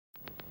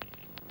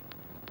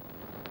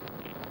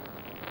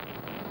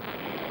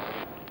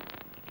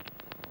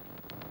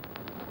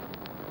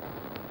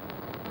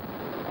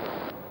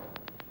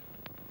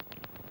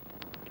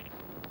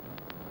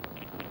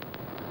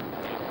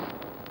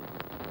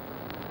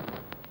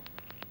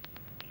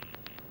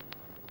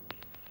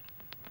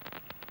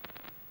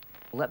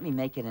Let me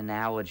make an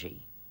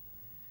analogy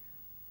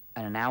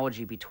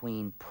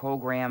between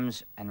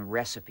programs and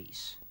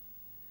recipes.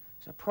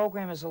 So a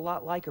program is a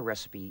lot like a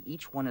recipe.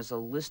 Each one is a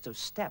list of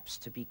steps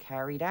to be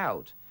carried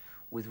out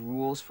with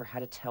rules for how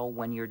to tell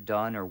when you're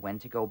done or when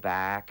to go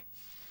back.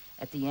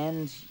 At the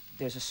end,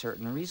 there's a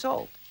certain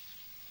result.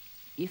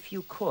 If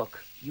you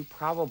cook, you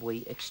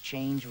probably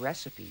exchange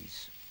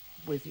recipes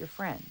with your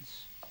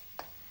friends.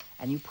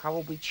 And you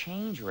probably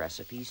change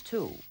recipes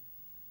too.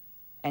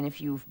 And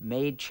if you've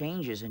made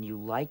changes and you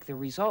like the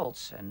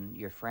results and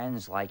your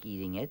friends like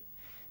eating it,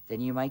 then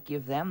you might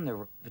give them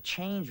the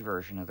changed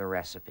version of the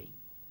recipe.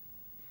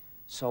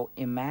 So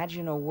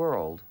imagine a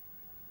world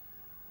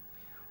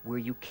where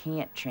you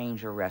can't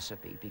change a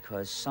recipe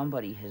because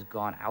somebody has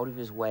gone out of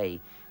his way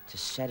to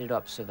set it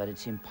up so that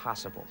it's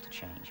impossible to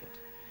change it.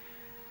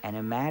 And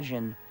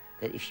imagine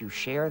that if you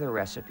share the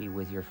recipe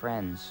with your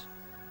friends,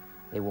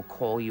 they will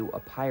call you a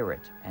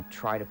pirate and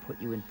try to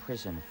put you in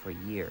prison for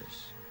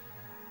years.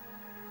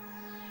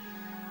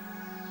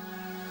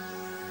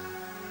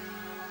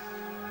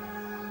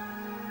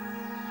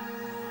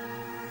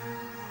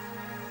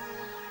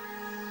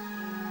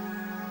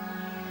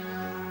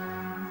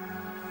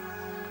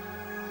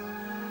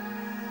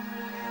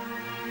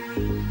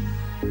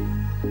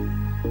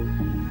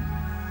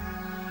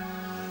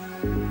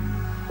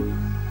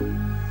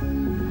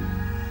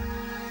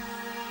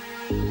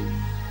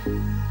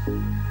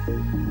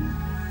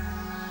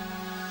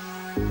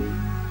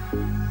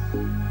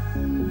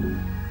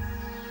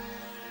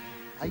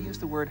 I use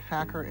the word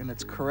hacker in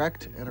its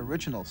correct and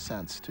original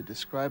sense to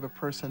describe a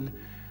person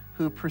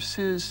who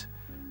pursues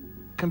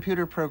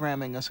computer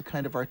programming as a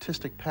kind of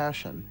artistic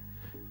passion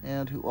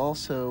and who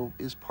also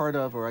is part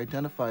of or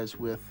identifies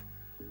with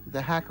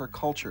the hacker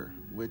culture,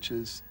 which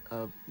is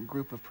a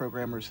group of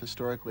programmers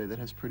historically that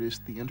has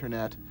produced the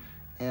internet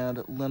and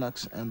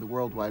Linux and the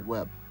World Wide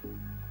Web.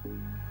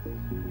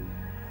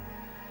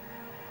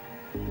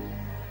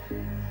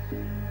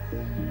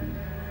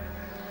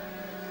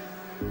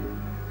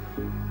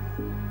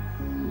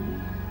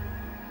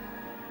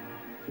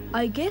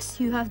 I guess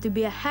you have to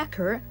be a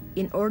hacker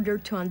in order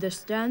to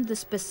understand the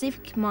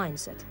specific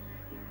mindset.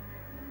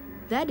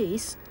 That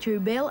is, to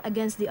rebel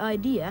against the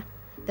idea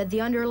that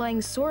the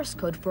underlying source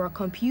code for a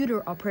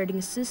computer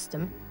operating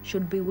system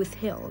should be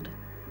withheld.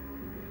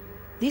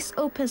 This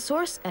open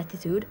source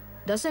attitude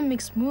doesn't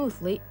mix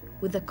smoothly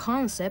with the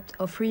concept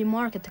of free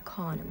market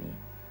economy.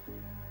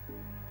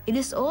 It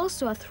is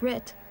also a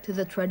threat to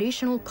the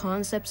traditional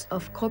concepts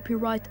of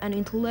copyright and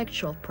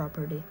intellectual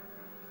property.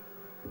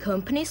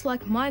 Companies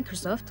like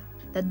Microsoft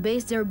that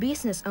base their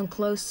business on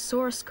closed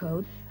source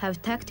code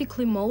have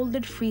tactically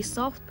molded free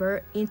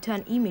software into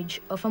an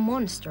image of a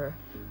monster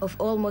of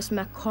almost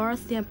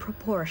McCarthyian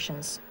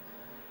proportions.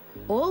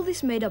 All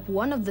this made up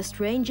one of the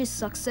strangest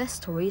success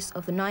stories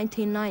of the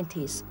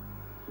 1990s,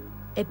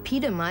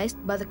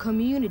 epitomized by the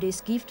community's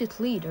gifted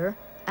leader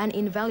and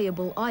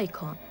invaluable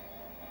icon,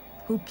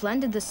 who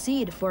planted the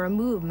seed for a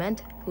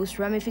movement whose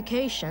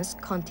ramifications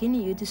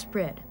continue to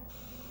spread.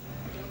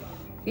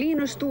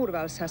 Linus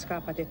Torvalds har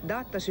skapat ett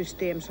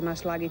datasystem som har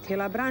slagit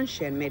hela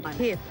branschen med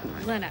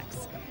häpnad.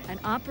 Linux,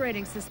 an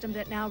operating system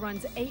that now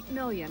runs 8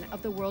 million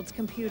of the world's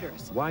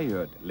computers.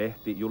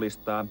 Wired-lehti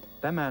julistaa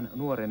tämän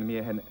nuoren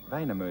miehen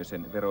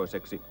Väinämöisen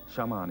veroiseksi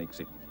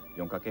shamaaniksi,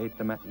 jonka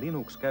kehittämä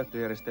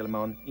Linux-käyttöjärjestelmä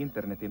on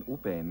internetin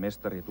upein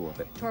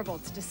mestarituote.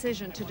 Torvalds'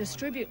 decision to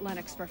distribute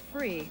Linux for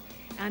free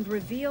and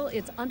reveal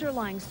its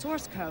underlying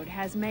source code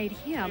has made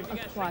him a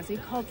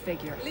quasi-cult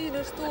figure.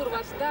 Linus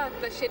Torvalds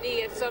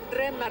datageniet som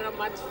drömmer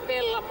om att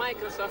fälla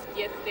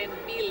Microsoft-jätten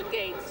Bill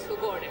Gates. Hur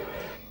går det?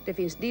 Det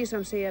finns de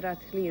som säger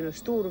att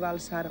Linus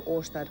Torvalds har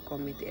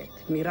åstadkommit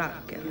ett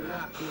mirakel.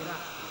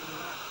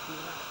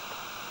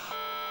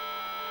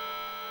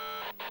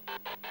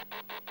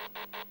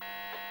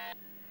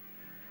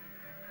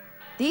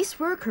 These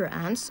worker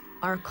ants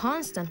are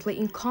constantly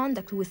in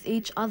contact with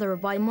each other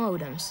by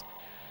modems,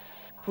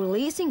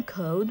 releasing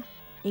code,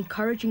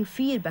 encouraging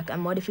feedback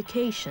and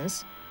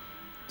modifications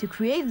to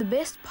create the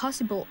best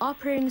possible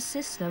operating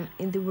system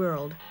in the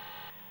world.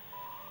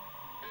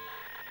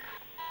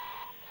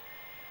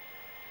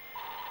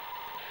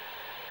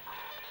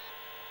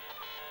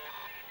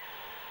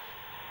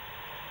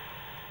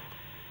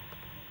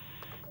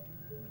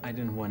 I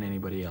didn't want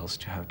anybody else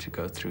to have to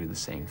go through the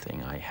same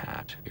thing I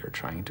had. We were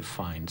trying to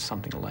find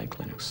something like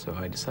Linux, so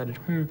I decided,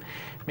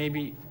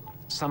 maybe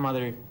some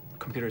other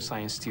computer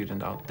science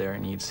student out there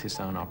needs his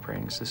own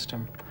operating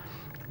system.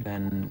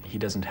 Then he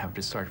doesn't have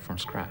to start from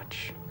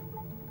scratch.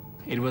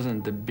 It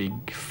wasn't the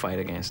big fight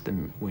against the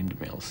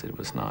windmills. It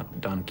was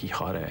not Don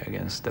Quixote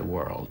against the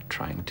world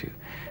trying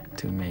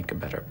to make a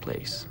better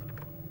place.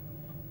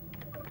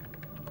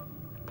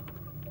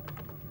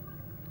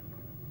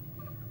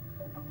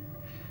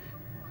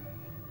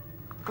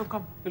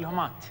 Kom, vill du ha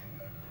mat?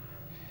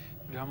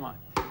 Vill du ha mat?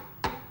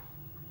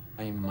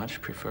 I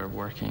much prefer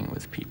working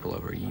with people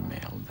over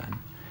email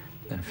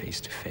than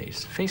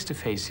face-to-face.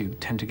 Face-to-face, you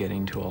tend to get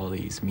into all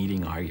these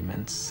meeting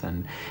arguments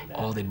and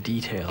all the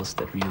details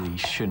that really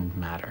shouldn't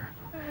matter.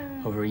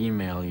 Over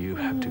email, you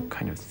have to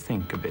kind of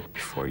think a bit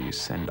before you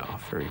send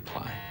off a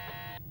reply.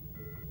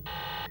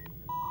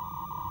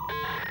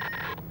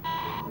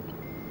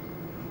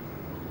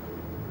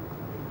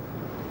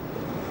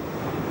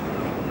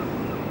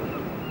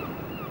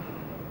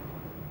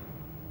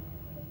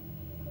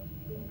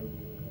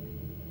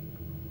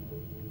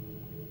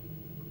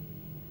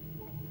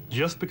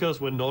 Just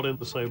because we're not in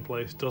the same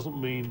place doesn't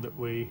mean that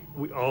we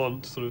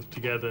aren't sort of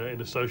together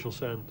in a social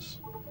sense.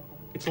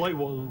 It's like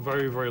one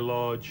very, very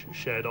large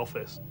shared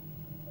office.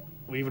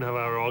 We even have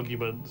our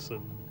arguments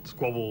and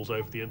squabbles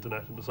over the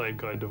internet in the same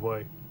kind of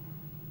way.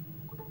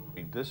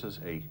 This is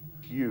a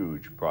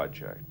huge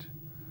project.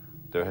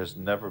 There has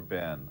never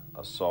been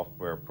a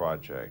software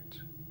project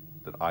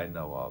that I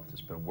know of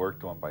that's been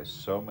worked on by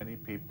so many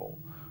people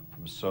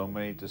from so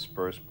many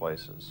dispersed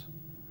places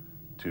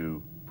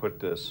to put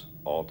this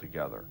all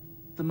together.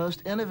 The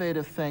most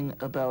innovative thing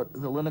about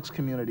the Linux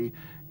community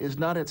is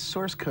not its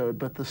source code,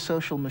 but the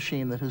social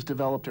machine that has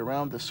developed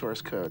around the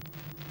source code.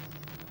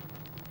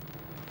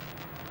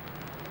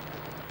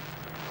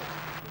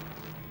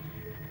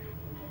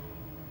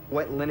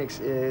 What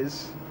Linux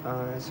is,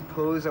 I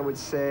suppose I would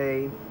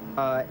say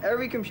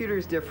every computer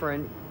is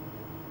different.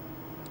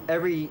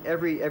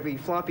 Every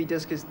floppy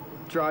disk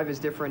drive is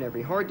different.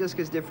 Every hard disk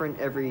is different.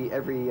 Every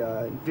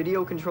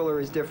video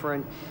controller is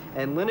different.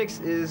 And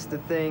Linux is the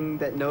thing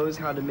that knows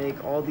how to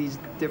make all these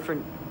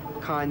different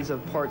kinds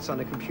of parts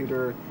on a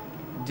computer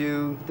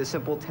do the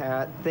simple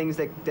things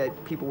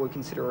that people would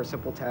consider are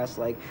simple tasks,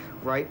 like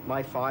write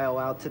my file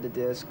out to the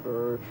disk,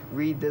 or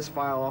read this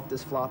file off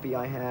this floppy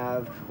I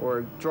have,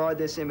 or draw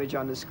this image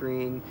on the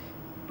screen.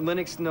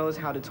 Linux knows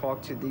how to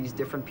talk to these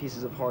different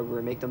pieces of hardware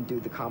and make them do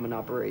the common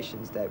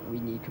operations that we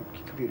need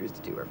computers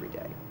to do every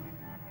day.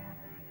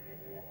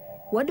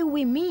 What do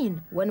we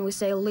mean when we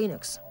say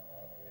Linux?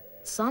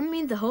 Some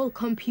mean the whole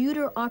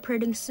computer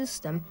operating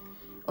system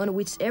on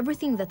which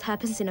everything that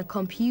happens in a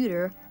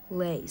computer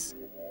lays.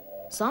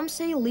 Some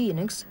say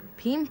Linux,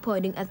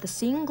 pinpointing at the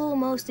single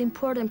most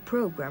important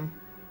program,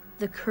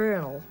 the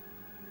kernel.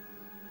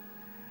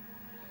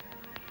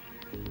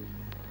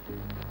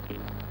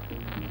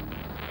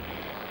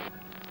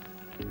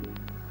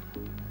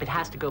 It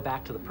has to go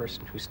back to the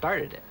person who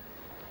started it,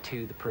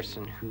 to the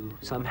person who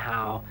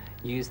somehow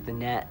used the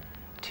net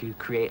to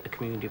create a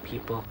community of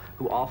people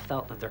who all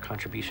felt that their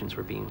contributions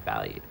were being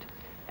valued.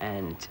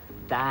 And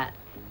that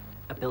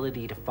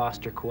ability to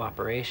foster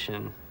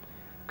cooperation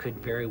could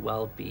very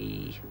well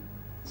be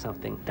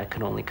something that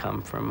could only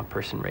come from a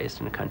person raised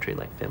in a country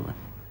like Finland.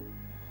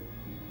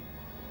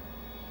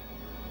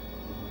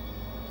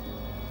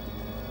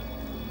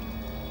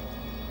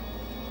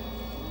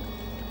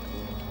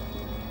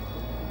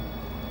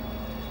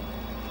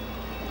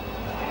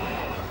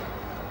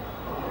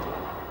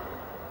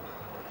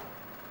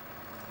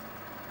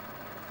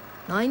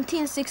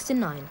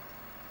 "1969.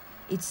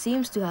 It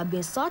seems to have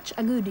been such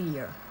a good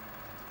year.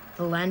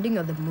 The landing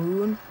of the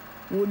moon,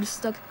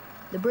 Woodstock,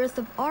 the birth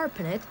of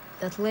ARPANET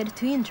that led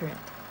to internet.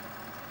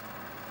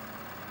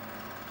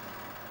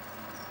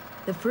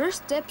 The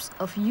first steps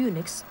of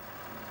Unix,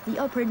 the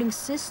operating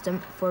system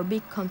for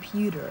big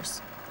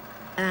computers.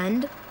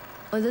 And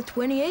on the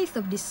 28th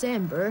of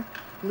December,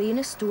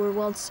 Linus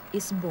Torvalds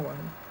is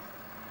born."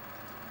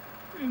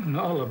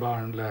 Alla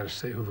barn lär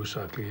sig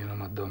huvudsakligen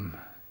genom att de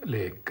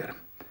leker.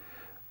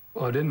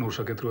 Och av den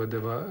orsaken tror jag att det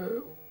var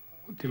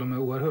till och med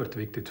oerhört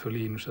viktigt för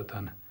Linus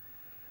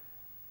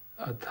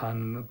att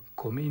han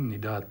kom in i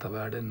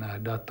datavärlden när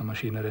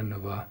datamaskiner ännu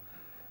var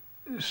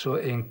så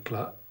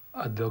enkla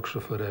att det också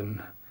för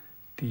en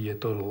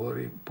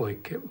 10-12-årig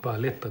pojke var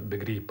lätt att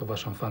begripa vad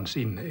som fanns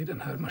inne i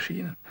den här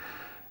maskinen.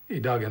 I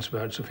dagens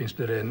värld så finns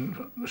det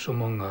så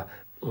många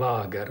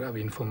lager av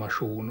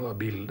information och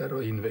bilder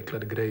och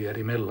invecklade grejer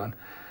emellan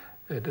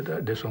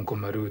det som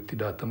kommer ut i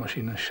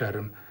datamaskinens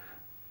skärm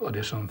och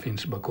det som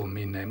finns bakom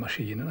inne i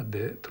maskinen. Att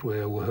det tror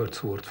jag är oerhört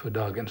svårt för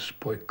dagens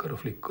pojkar och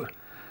flickor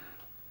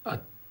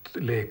att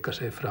leka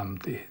sig fram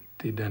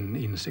till den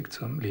insikt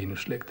som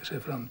Linus lekte sig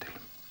fram till.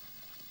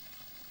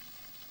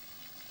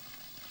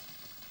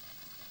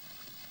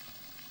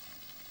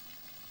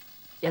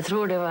 Jag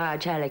tror det var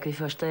kärlek vid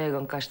första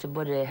ögonkastet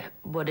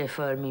både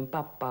för min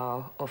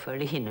pappa och för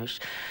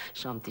Linus,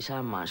 som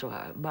tillsammans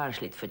var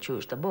barnsligt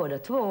förtjusta båda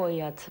två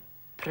i att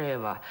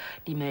pröva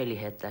de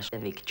möjligheter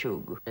som VIC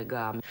 20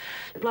 gav.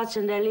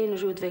 Platsen där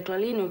Linus utvecklar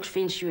Linux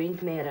finns ju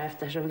inte mer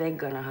eftersom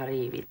väggarna har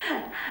rivit.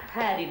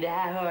 Här i det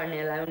här hörnet,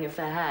 eller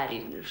ungefär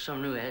här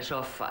som nu är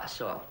soffa,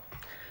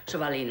 så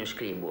var Linus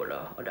skrivbord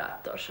och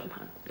dator som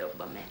han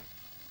jobbade med.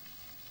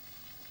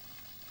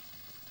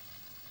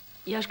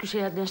 Jag skulle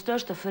säga att den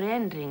största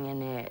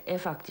förändringen är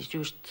faktiskt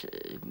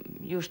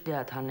just det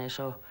att han är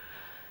så,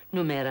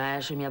 numera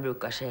är som jag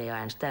brukar säga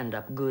en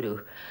stand-up-guru,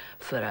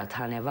 för att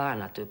han är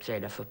van att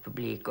uppträda för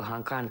publik och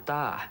han kan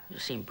ta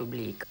sin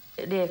publik.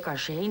 Det är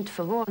kanske inte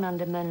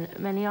förvånande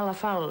men i alla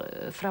fall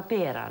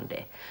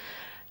frapperande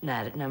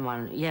när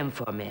man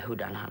jämför med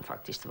hurdan han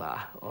faktiskt var,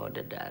 och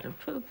det där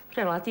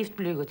relativt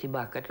blyg och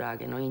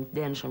tillbakadragen och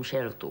inte den som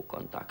själv tog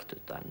kontakt,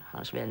 utan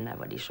hans vänner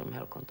var de som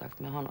höll kontakt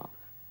med honom.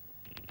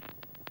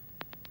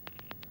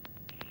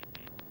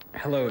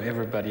 Hello,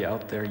 everybody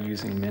out there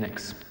using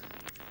Linux.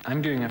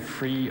 I'm doing a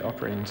free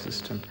operating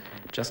system,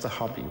 just a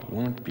hobby,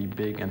 won't be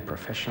big and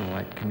professional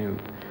like Hannu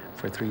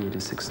for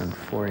 386 and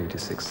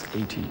 486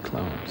 AT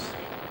clones.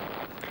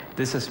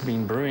 This has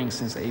been brewing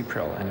since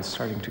April and is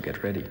starting to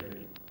get ready.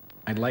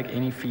 I'd like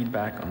any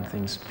feedback on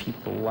things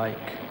people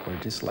like or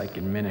dislike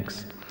in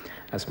Linux,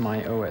 as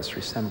my OS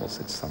resembles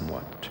it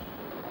somewhat.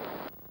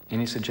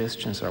 Any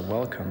suggestions are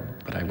welcome,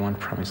 but I won't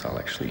promise I'll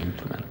actually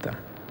implement them.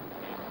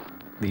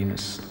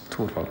 Linus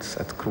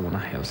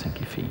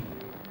Torvalds@kruunahelsinki.fi.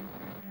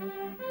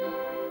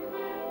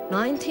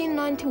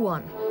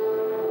 1991.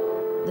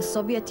 The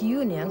Soviet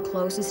Union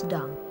closes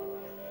down.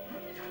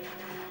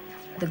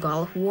 The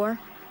Gulf War.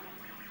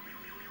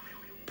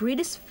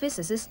 British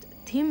physicist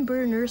Tim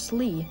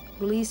Berners-Lee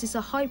releases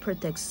a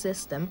hypertext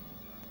system,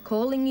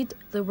 calling it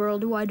the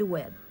World Wide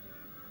Web.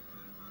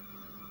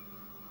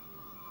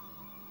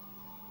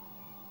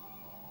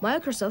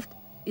 Microsoft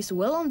is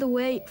well on the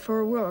way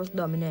for world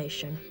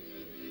domination.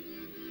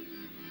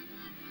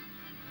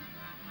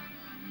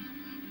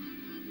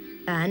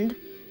 And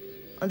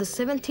on the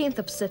 17th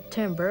of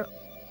September,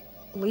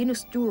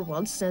 Linus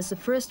Torvalds sends the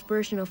first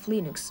version of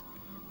Linux,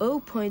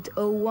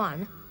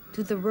 0.01,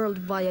 to the world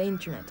via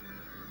internet.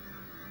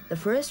 The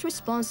first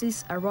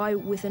responses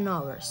arrive within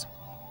hours.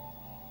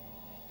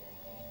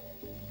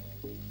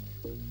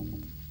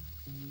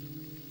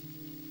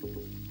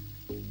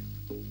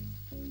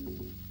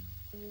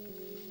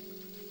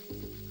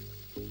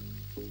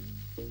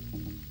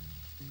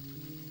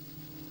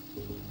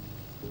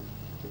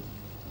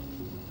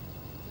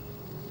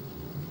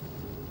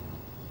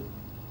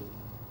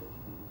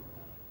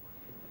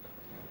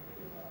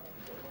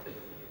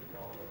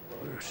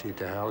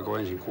 Siitähän alkoi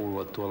ensin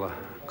kuulua tuolla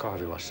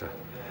kahvilassa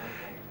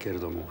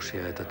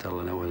kertomuksia, että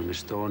tällainen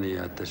ohjelmisto on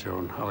ja että se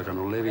on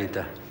alkanut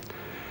levitä.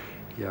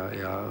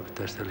 Ja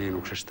tästä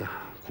Linuxesta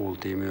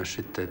kuultiin myös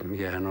sitten, että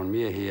mikähän on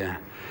miehiä.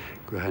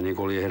 Kyllä hän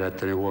oli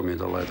herättänyt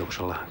huomiota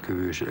laitoksella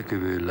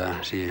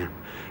kyvyillään siihen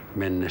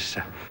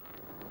mennessä.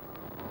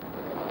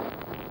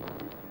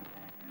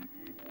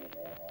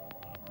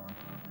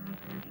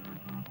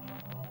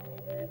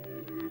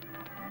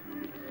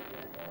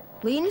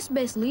 Linus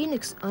based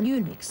Linux on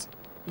Unix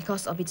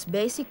because of its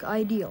basic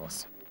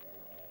ideals.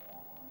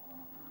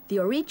 The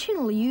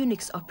original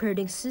Unix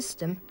operating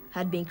system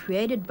had been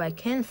created by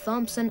Ken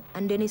Thompson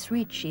and Dennis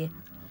Ritchie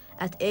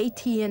at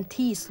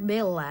AT&T's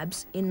Bell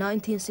Labs in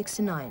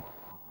 1969.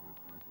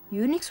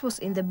 Unix was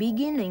in the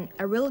beginning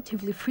a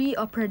relatively free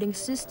operating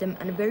system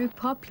and very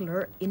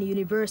popular in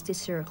university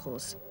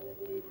circles.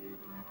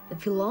 The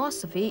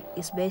philosophy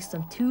is based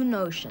on two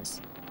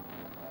notions.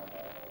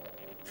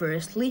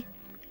 Firstly,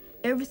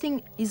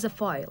 everything is a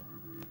file.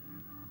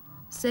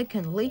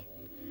 Secondly,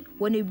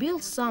 when you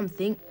build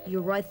something,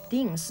 you write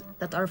things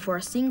that are for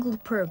a single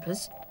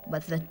purpose,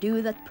 but that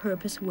do that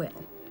purpose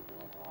well.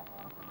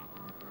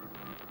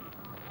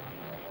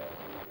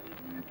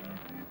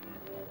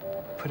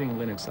 Putting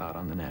Linux out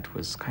on the net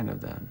was kind of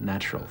the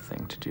natural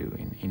thing to do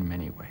in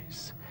many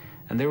ways.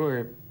 And there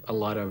were a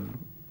lot of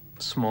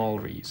small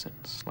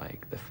reasons,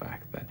 like the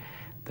fact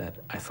that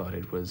I thought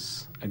it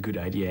was a good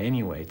idea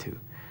anyway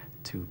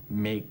to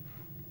make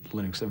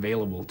Linux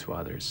available to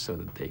others so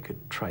that they could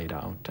try it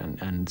out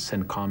and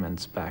send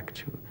comments back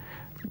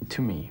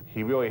to me.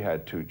 He really had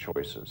two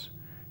choices.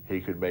 He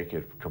could make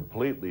it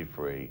completely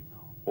free,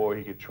 or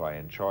he could try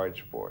and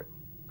charge for it.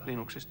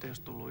 Linuxista ei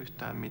olisi tullut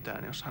yhtään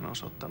mitään, jos hän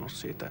olisi ottanut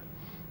siitä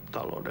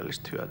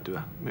taloudellista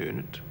hyötyä,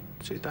 myynyt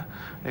sitä.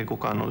 Ei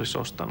kukaan olisi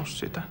ostanut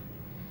sitä.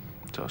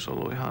 Se olisi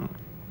ollut ihan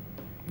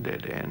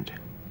dead end.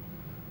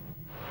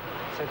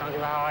 Siitä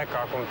onkin vähän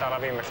aikaa, kun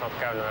täällä viimeksi olet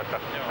käynyt, että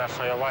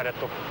tässä on jo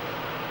vaihdettu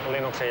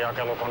Linuxin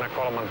jakelukone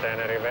 3.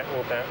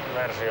 uuteen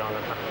versioon.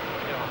 Että...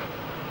 Joo.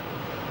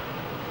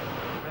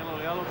 Meillä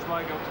oli aluksi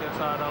vaikeuksia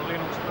saada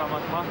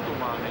Linux-kamat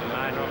mahtumaan niille.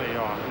 Näin oli,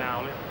 joo.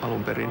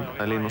 Alun perin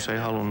Linus ei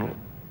halunnut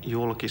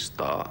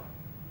julkistaa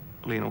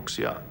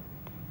Linuxia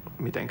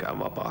mitenkään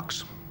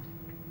vapaaksi.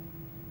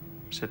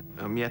 Se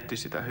mietti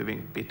sitä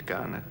hyvin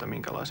pitkään, että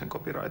minkälaisen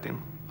copyrightin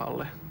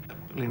alle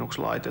Linux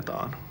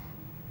laitetaan.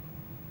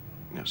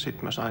 Ja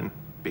sitten mä sain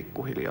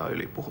pikkuhiljaa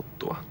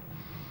ylipuhuttua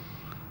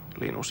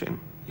Linuxin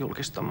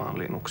julkistamaan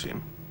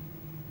Linuxin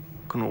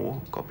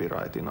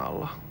GNU-copyrightin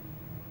alla.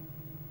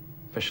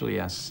 Especially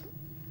as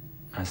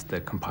the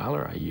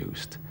compiler I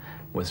used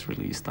was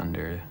released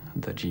under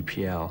the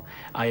GPL,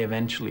 I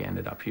eventually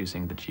ended up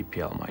using the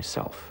GPL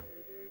myself.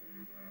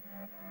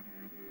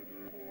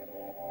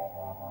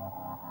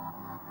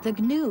 The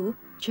GNU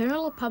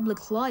General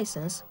Public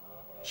License,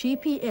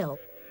 GPL,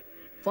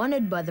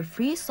 funded by the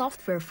Free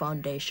Software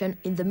Foundation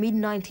in the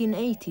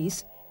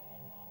mid-1980s,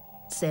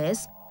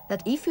 says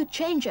that if you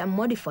change and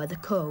modify the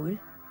code,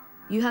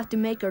 you have to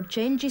make your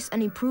changes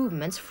and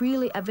improvements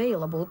freely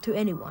available to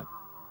anyone.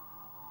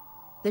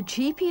 The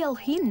GPL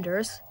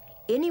hinders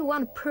any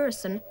one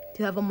person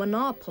to have a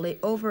monopoly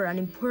over an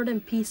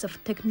important piece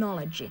of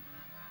technology.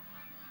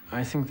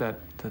 I think that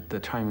the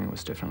timing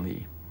was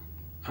definitely,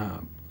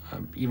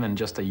 even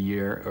just a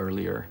year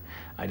earlier,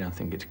 I don't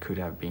think it could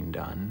have been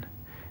done.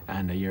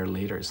 and a year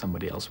later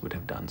somebody else would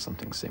have done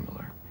something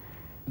similar.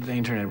 The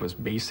internet was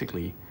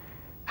basically,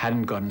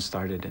 hadn't gotten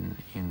started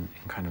in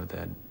kind of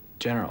the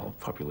general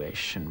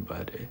population,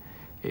 but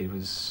it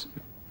was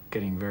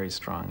getting very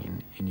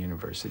strong in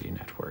university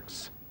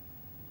networks.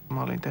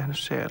 Mä olin tehnyt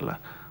siellä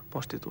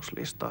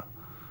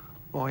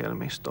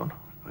postituslista-ohjelmiston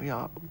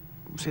ja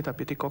sitä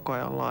piti koko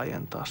ajan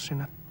laajentaa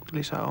sinne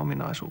lisää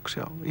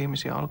ominaisuuksia.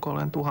 Ihmisiä alkoi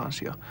olemaan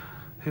tuhansia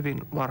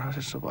hyvin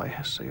varhaisessa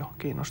vaiheessa jo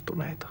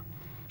kiinnostuneita.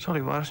 Se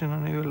oli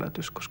varsinainen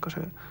yllätys, koska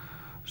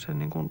se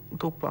niin kuin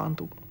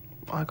tuplaantui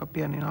aika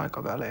pienin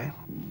aikavälein.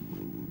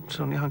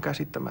 Se on ihan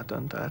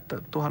käsittämätöntä,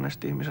 että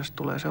 1000 ihmisestä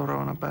tulee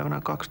seuraavana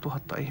päivänä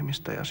 2000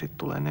 ihmistä ja sitten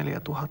tulee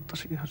 4000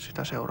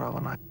 sitä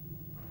seuraavana.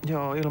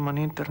 Joo, ilman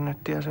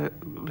internettiä se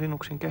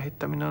Linuxin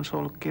kehittäminen on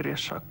ollut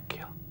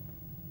kirjesakkia.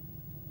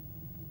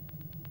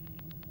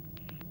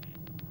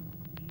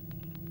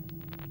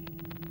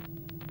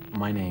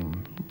 My name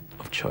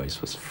of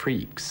choice was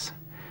Freaks,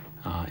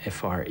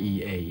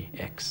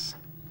 F-R-E-A-X,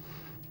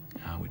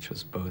 which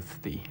was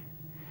both the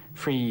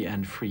free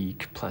and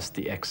freak plus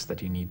the X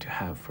that you need to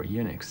have for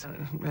Unix.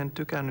 En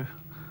tykännyt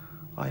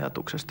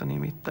ajatuksesta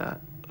nimittää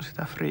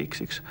sitä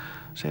Freaksiksi.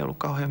 Se ei ollut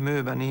kauhean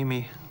myyvä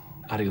nimi.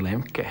 Ari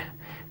Lemke,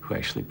 who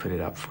actually put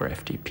it up for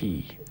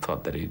FTP,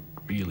 thought that it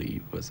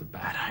really was a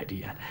bad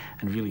idea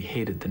and really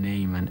hated the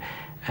name,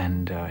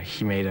 and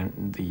he made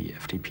the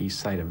FTP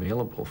site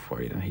available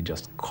for it, and he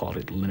just called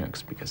it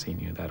Linux because he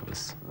knew that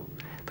was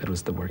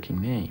the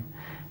working name,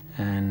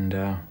 and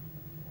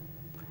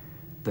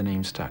the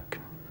name stuck,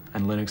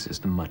 and Linux is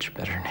the much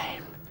better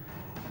name.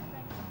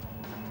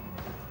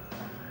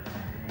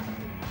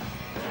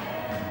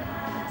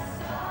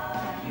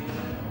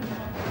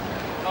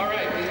 All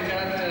right, we've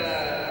got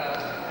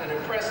an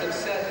impressive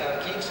set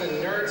of geeks and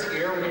nerds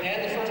here.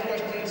 And the first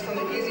question is from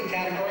the easy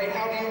category.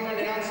 How do you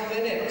pronounce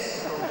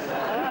Linux?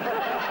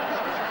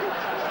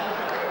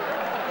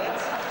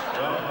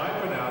 Well, I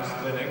pronounce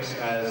Linux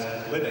as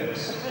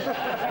Linux.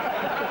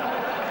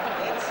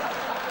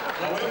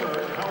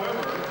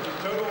 However, the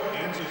total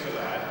answer to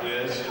that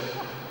is,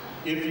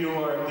 if you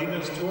are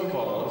Linus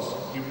Torvalds,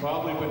 you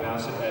probably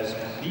pronounce it as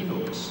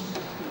Linux.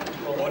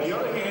 On the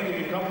other hand, if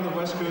you come from the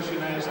West Coast of the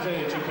United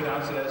States, you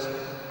pronounce it as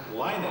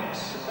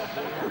Linux.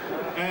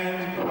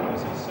 And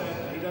as he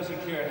said, he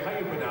doesn't care how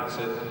you pronounce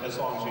it as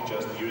long as you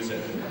just use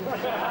it.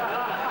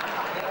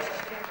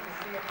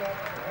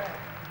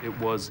 It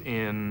was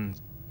in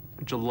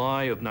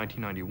July of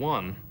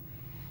 1991,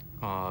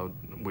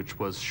 which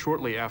was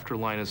shortly after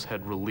Linus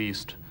had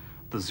released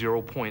the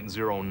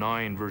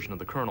 0.09 version of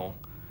the kernel,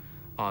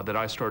 that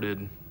I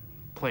started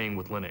playing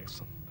with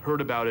Linux.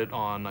 Heard about it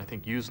on, I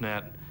think,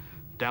 Usenet,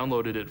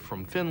 downloaded it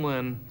from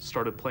Finland,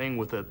 started playing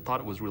with it, thought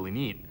it was really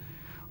neat.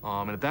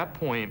 And at that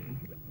point,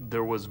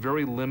 there was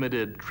very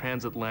limited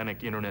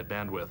transatlantic internet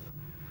bandwidth.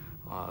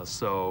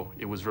 So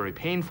it was very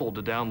painful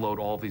to download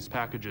all these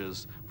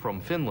packages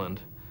from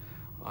Finland.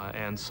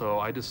 And so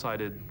I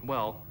decided,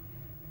 well,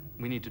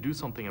 we need to do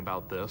something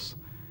about this.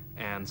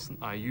 And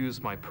I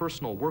used my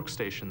personal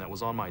workstation that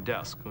was on my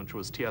desk, which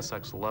was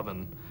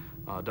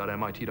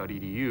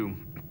tsx11.mit.edu.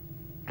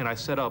 And I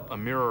set up a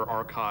mirror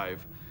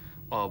archive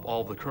of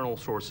all the kernel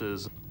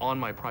sources on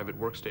my private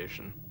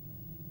workstation.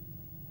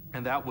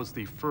 And that was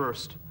the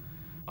first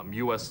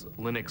US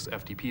Linux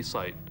FTP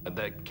site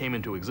that came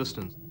into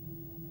existence.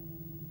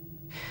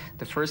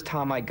 The first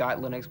time I got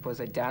Linux was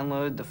I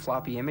downloaded the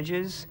floppy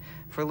images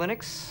for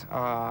Linux,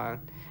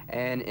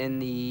 and in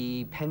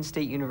the Penn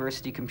State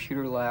University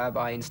computer lab,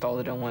 I installed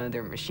it on one of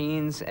their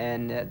machines,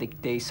 and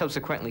they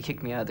subsequently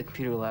kicked me out of the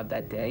computer lab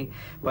that day.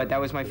 But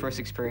that was my first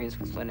experience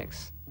with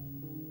Linux.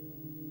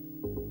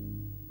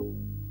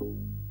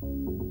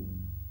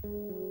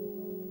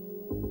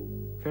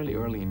 Fairly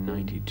early in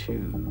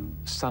 '92,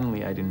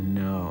 suddenly I didn't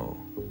know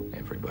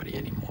everybody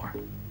anymore.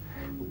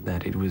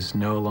 That it was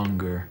no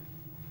longer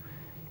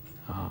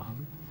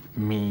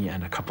me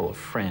and a couple of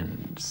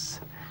friends.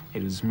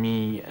 It was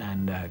me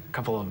and a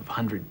couple of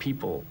hundred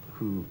people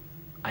who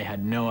I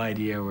had no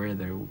idea where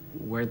they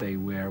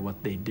were,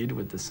 what they did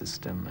with the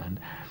system,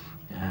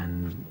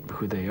 and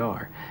who they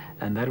are.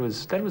 And that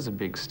was a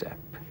big step.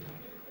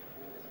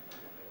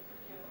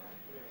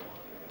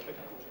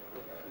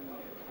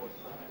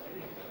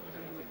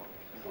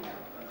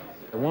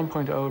 The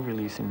 1.0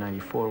 release in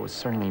 '94 was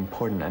certainly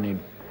important, and it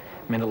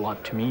meant a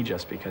lot to me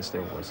just because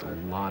there was a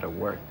lot of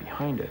work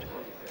behind it.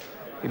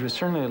 It was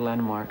certainly a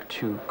landmark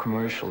to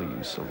commercial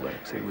use of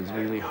Linux. It was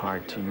really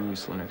hard to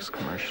use Linux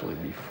commercially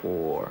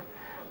before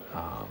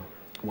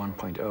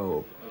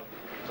 1.0.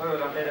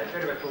 Toivotan teidät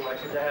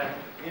tervetulleeksi tähän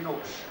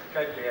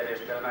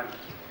Linux-käyttöjärjestelmän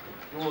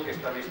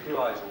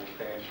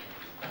julkistamistilaisuuteen.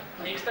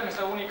 Miksi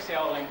tämmöistä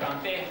Unixia ollenkaan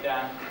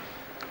tehdään,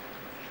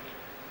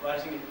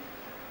 varsinkin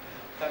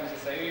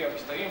tämmöisessä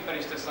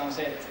yliopistoympäristössä, on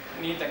se, että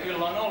niitä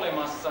kyllä on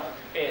olemassa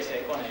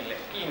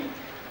PC-koneillekin,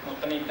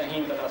 mutta niiden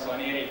hintataso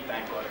on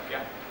erittäin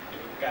korkea.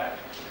 Eli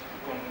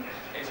kun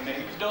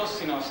esimerkiksi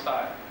DOSin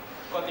ostaa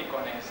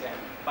kotikoneeseen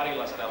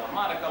 200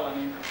 markalla,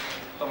 niin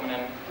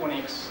tuommoinen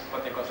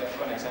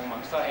Unix-kotikoneeseen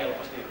maksaa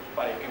helposti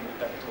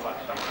 20 000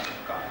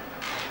 markkaa,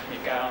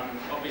 mikä on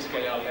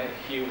opiskelijalle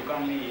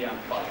hiukan liian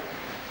paljon.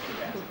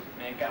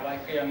 Menkää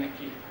vaikka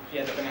jonnekin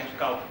tietokoneen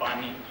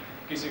kauppaan, niin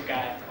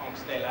kysykää, että onko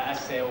teillä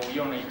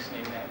SCU Unix,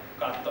 niin ne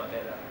katsoo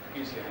teitä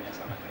kysyen ja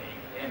sanoo, että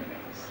ei, emme.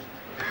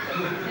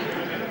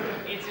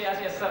 Itse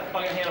asiassa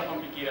paljon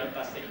helpompi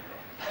kirjoittaa se itse.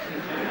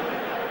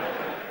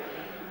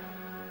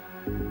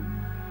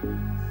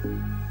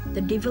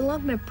 The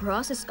development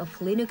process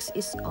of Linux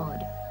is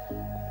odd.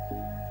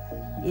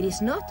 It is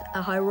not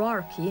a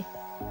hierarchy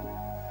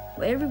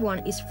where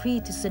everyone is free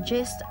to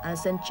suggest and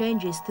send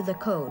changes to the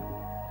code.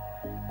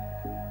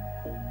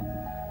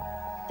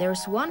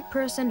 There's one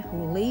person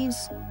who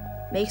leads,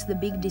 makes the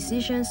big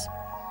decisions,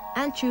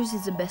 and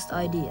chooses the best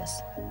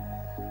ideas.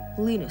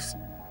 Linus,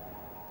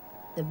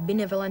 the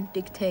benevolent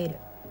dictator.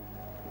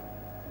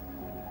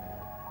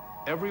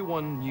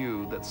 Everyone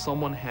knew that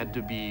someone had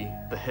to be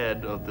the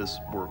head of this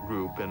work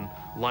group, and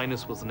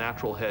Linus was the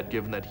natural head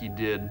given that he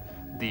did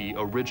the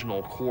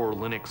original core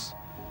Linux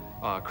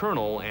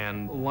kernel,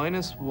 and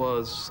Linus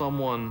was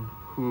someone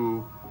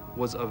who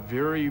was a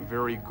very,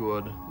 very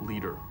good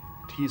leader.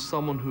 He's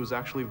someone who's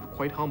actually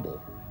quite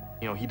humble.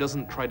 You know, he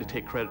doesn't try to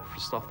take credit for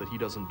stuff that he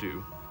doesn't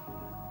do.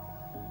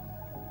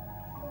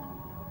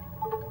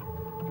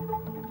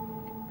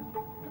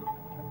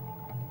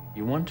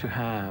 You want to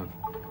have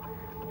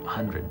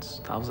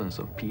hundreds, thousands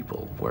of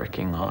people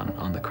working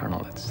on the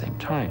kernel at the same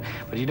time,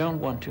 but you don't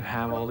want to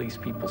have all these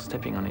people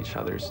stepping on each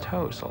other's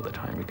toes all the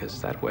time, because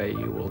that way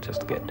you will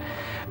just get,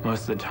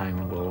 most of the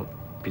time will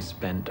be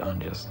spent on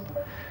just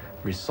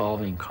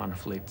resolving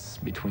conflicts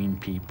between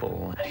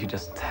people. You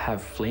just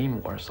have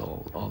flame wars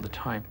all the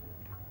time.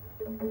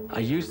 I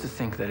used to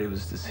think that it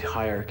was this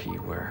hierarchy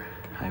where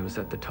I was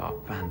at the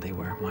top and they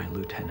were my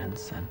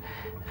lieutenants,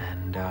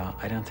 and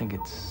I don't think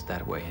it's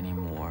that way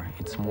anymore.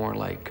 It's more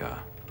like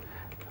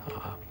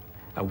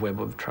a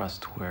web of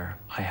trust where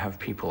I have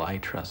people I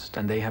trust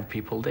and they have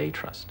people they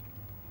trust.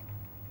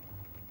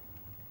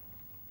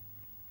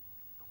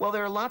 Well,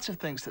 there are lots of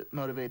things that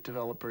motivate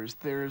developers.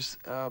 There's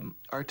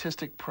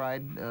artistic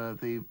pride,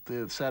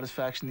 the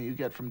satisfaction that you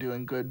get from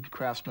doing good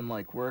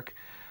craftsman-like work.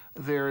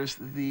 There's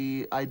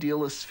the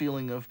idealist's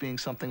feeling of being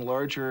something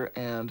larger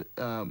and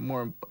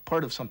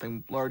part of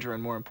something larger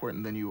and more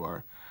important than you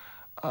are.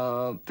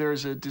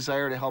 There's a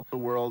desire to help the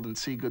world and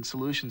see good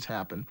solutions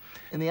happen.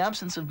 In the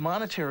absence of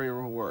monetary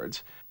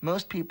rewards,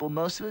 most people,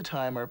 most of the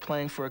time, are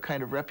playing for a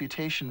kind of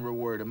reputation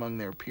reward among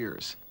their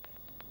peers.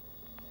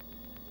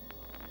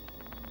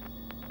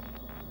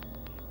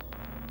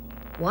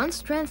 One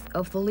strength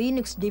of the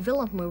Linux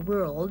development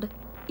world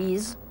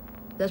is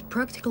that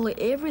practically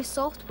every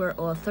software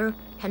author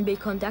can be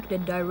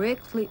contacted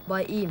directly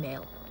by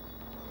email.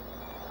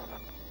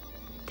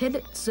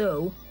 Ted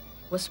Zoe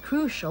was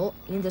crucial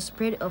in the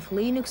spread of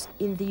Linux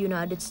in the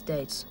United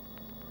States.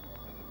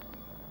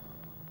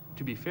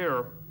 To be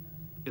fair,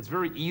 it's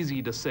very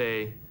easy to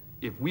say,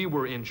 if we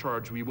were in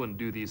charge, we wouldn't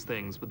do these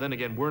things. But then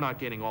again, we're not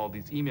getting all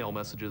these email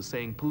messages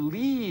saying,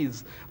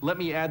 please, let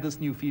me add this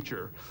new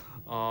feature.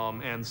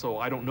 And so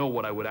I don't know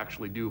what I would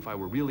actually do if I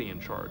were really in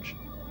charge.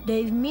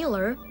 Dave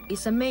Miller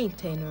is a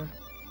maintainer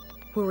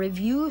who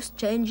reviews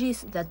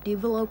changes that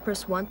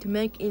developers want to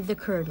make in the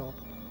kernel.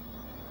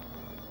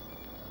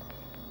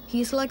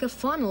 He's like a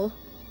funnel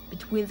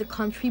between the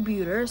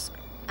contributors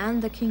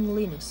and the King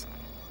Linus.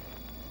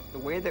 The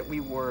way that we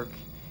work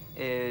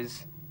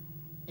is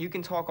you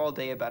can talk all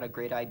day about a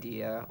great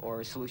idea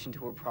or a solution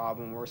to a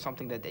problem or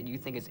something that you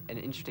think is an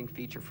interesting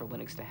feature for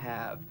Linux to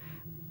have.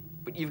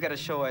 But you've got to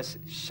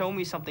show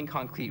me something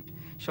concrete.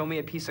 Show me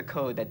a piece of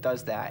code that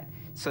does that.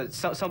 So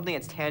something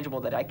that's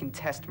tangible that I can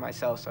test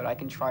myself so that I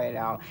can try it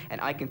out and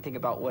I can think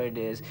about what it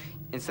is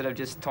instead of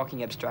just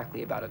talking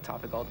abstractly about a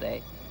topic all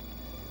day.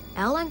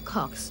 Alan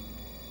Cox,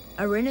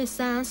 a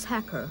Renaissance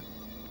hacker,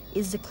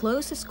 is the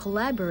closest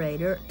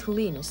collaborator to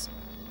Linus,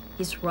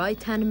 his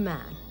right-hand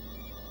man.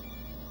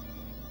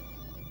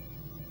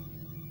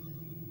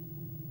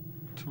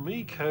 To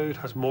me, code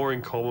has more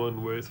in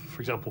common with, for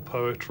example,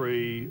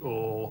 poetry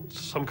or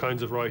some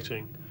kinds of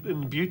writing.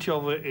 And the beauty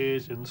of it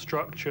is in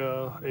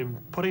structure, in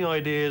putting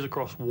ideas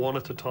across one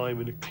at a time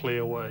in a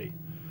clear way.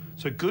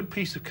 So a good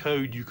piece of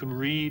code you can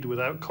read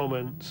without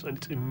comments, and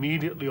it's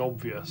immediately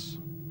obvious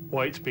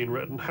why it's been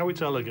written, how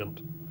it's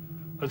elegant.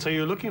 And so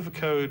you're looking for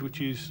code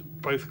which is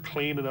both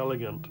clean and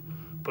elegant,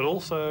 but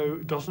also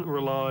doesn't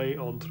rely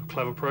on sort of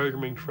clever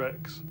programming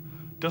tricks,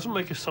 doesn't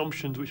make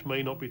assumptions which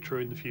may not be true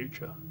in the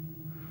future.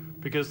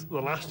 Because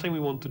the last thing we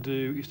want to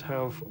do is to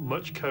have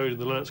much code in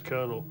the Linux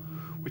kernel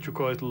which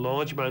requires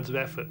large amounts of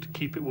effort to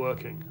keep it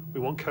working. We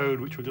want code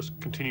which will just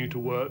continue to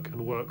work and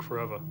work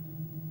forever.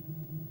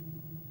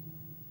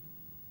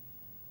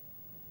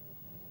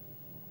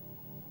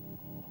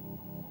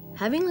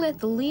 Having led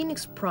the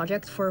Linux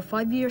project for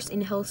 5 years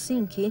in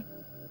Helsinki,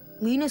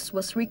 Linus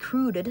was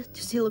recruited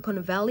to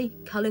Silicon Valley,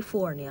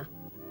 California.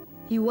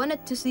 He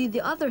wanted to see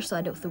the other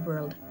side of the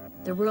world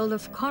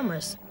of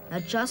commerce,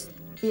 not just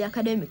the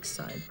academic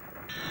side.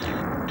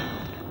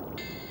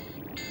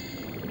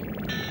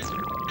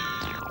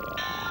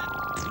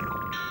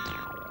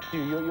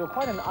 You're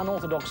quite an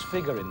unorthodox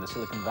figure in the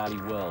Silicon Valley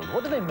world.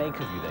 What do they make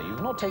of you there?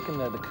 You've not taken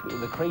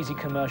the crazy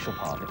commercial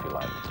path, if you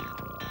like.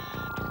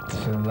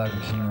 Feeling like a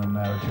king of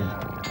America.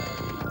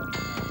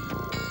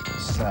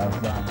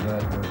 Southbound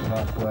Vertical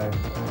Parkway.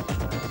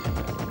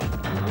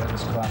 The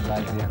weather's quite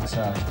like the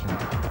Antarctica.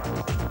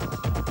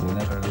 You're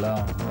never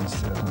alone in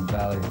Silicon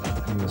Valley,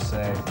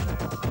 USA.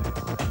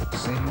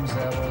 Seems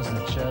I was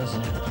the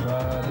chosen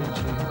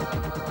prodigy,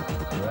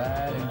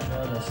 writing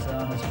for the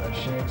sonnets by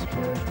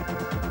Shakespeare.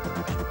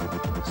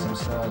 Some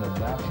sort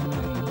of alchemy,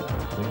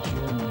 they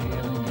couldn't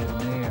even get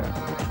near.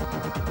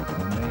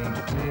 And they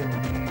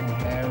didn't mean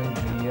Harry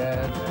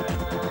B.F.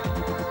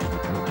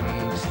 The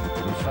geeks,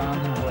 they found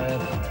the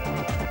web,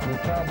 they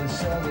probably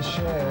sell the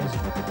shares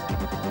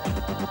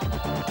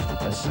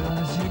as soon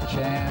as you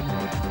can.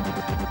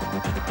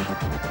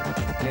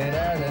 Get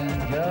out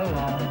and go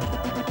on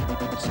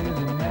to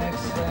the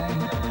next thing.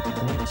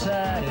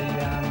 Retire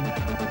young.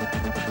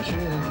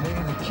 Couldn't be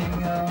the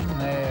king of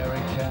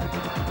America.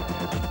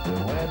 The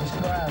weather's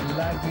quite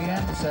like the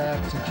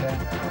Antarctica.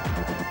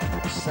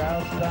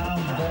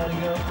 Southbound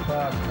Vertigo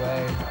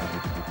Parkway.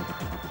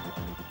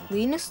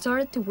 Linus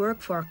started to work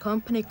for a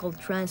company called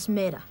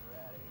Transmeta.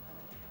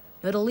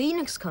 Not a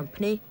Linux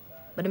company,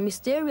 but a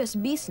mysterious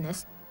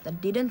business that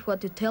didn't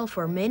want to tell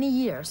for many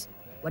years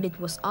what it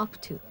was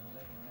up to.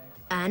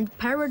 And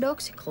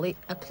paradoxically,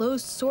 a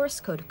closed source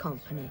code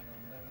company.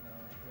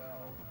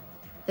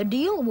 The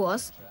deal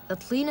was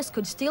that Linus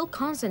could still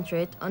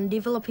concentrate on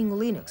developing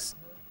Linux.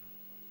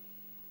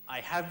 I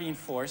have been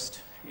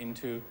forced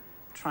into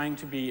trying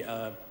to be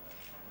a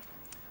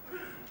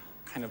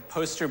kind of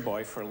poster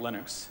boy for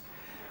Linux.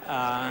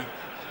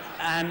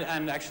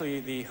 And actually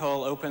the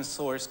whole open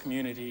source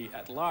community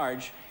at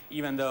large,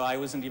 even though I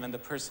wasn't even the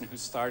person who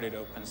started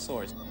open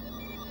source.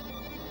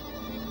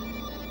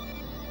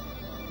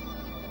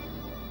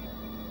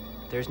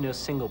 There's no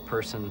single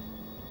person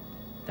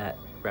that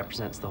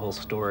represents the whole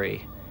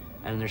story,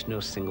 and there's no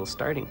single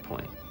starting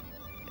point.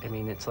 I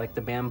mean, it's like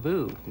the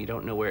bamboo. You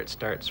don't know where it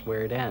starts,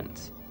 where it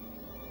ends.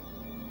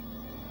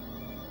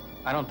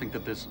 I don't think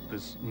that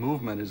this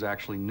movement is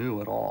actually new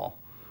at all.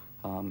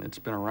 It's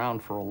been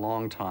around for a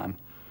long time.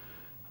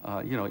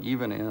 You know,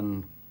 even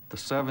in the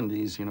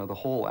 70s, you know, the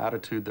whole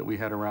attitude that we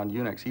had around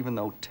Unix, even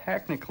though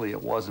technically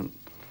it wasn't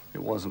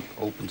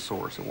open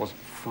source, it wasn't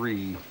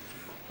free,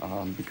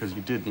 because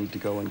you did need to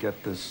go and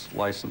get this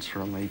license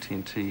from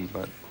AT&T,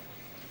 but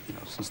you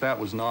know, since that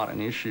was not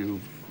an issue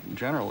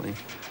generally,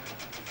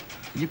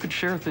 you could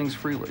share things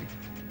freely.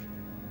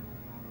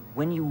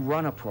 When you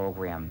run a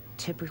program,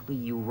 typically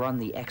you run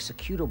the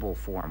executable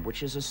form,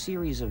 which is a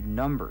series of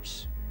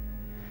numbers.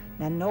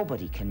 Now,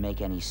 nobody can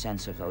make any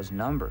sense of those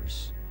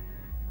numbers.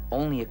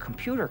 Only a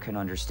computer can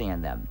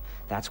understand them.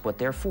 That's what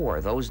they're for.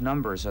 Those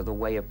numbers are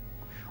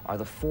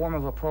the form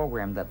of a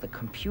program that the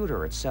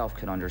computer itself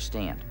can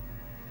understand.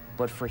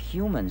 But for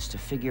humans to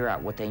figure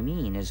out what they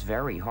mean is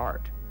very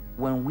hard.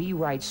 When we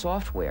write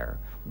software,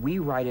 we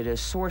write it as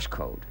source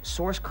code.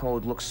 Source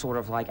code looks sort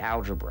of like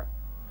algebra.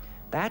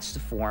 That's the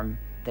form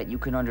that you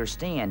can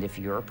understand if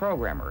you're a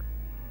programmer.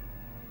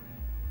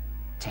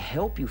 To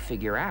help you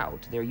figure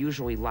out, there are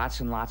usually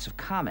lots and lots of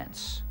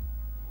comments,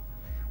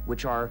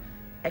 which are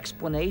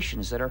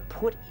explanations that are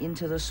put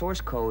into the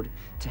source code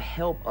to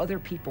help other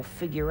people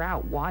figure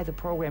out why the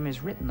program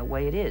is written the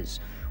way it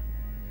is.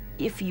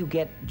 If you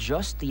get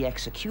just the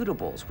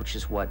executables, which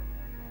is what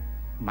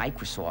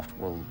Microsoft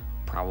will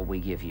probably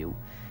give you,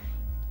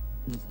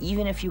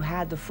 even if you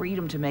had the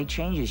freedom to make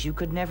changes, you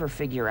could never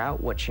figure out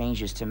what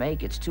changes to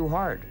make. It's too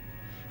hard.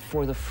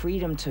 For the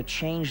freedom to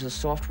change the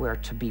software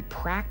to be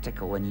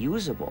practical and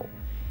usable,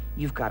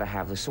 you've got to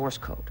have the source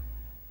code.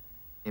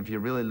 If you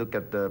really look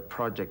at the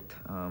project,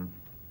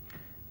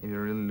 if you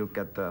really look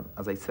at the,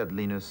 as I said,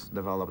 Linus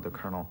developed the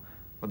kernel,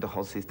 but the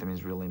whole system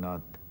is really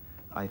not.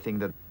 I think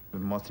that the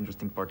most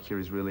interesting part here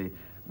is really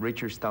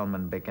Richard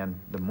Stallman began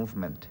the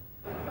movement.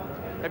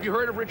 Have you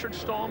heard of Richard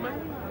Stallman?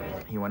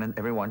 He wanted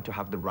everyone to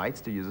have the rights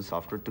to use the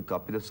software, to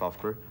copy the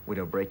software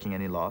without breaking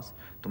any laws,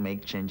 to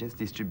make changes,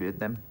 distribute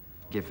them,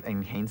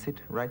 enhance it,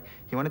 right?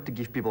 He wanted to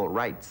give people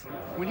rights.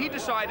 When he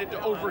decided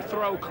to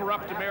overthrow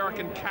corrupt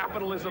American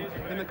capitalism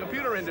in the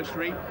computer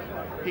industry,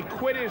 he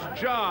quit his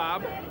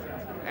job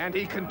and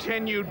he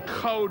continued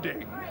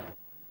coding.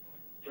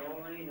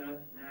 Join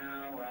us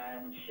now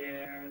and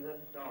share the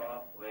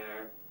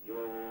software.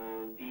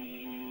 You'll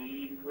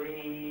be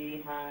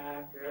free,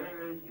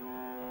 hackers.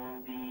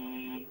 You'll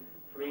be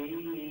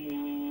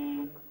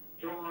free.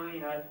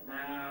 Join us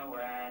now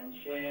and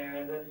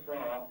share the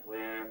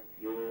software.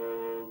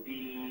 You'll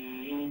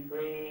be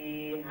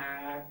free,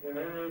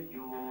 hackers.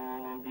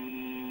 You'll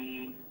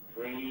be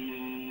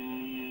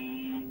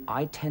free.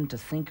 I tend to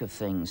think of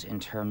things in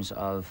terms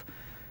of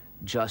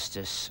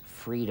justice,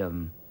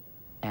 freedom,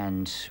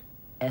 and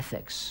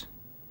ethics.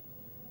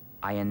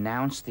 I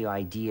announced the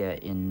idea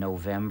in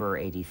November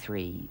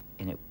 '83,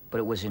 but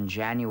it was in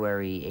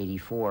January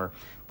 '84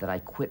 that I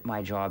quit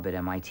my job at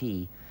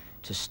MIT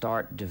to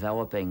start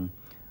developing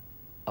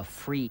a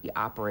free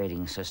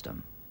operating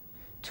system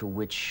to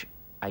which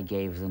I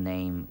gave the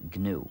name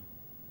GNU.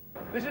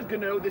 This is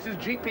GNU, this is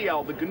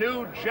GPL, the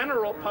GNU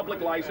General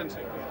Public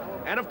Licensing.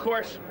 And of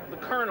course, the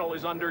kernel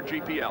is under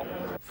GPL.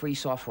 Free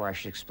software, I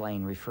should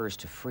explain, refers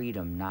to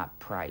freedom, not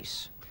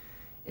price.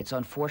 It's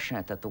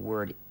unfortunate that the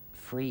word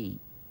free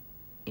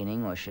in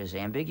English is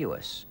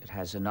ambiguous. It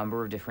has a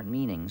number of different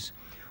meanings.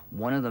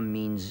 One of them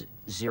means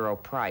zero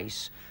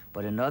price,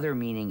 but another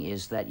meaning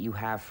is that you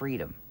have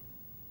freedom.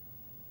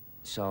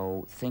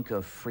 So think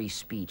of free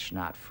speech,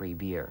 not free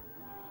beer.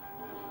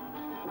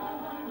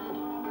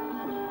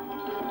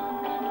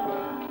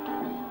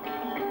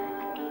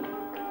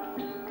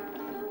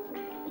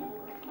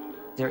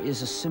 There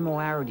is a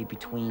similarity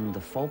between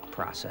the folk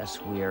process,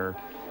 where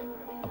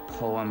a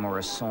poem or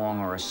a song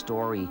or a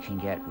story can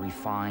get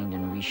refined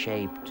and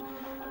reshaped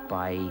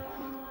by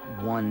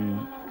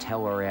one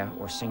teller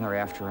or singer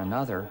after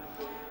another,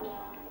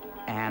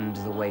 and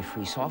the way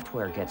free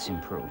software gets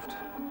improved.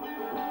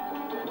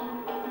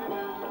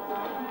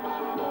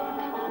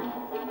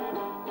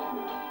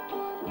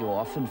 You'll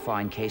often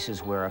find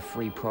cases where a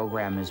free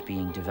program is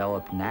being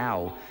developed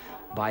now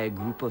by a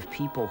group of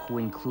people who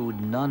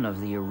include none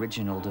of the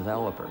original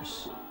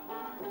developers.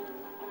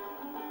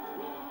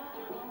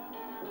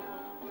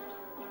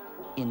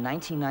 In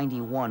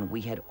 1991,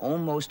 we had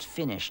almost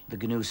finished the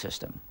GNU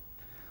system.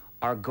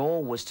 Our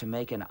goal was to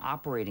make an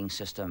operating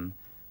system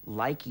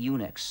like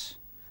Unix,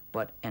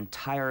 but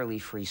entirely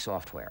free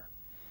software.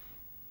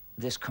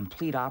 This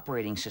complete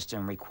operating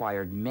system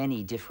required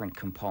many different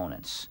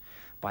components.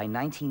 By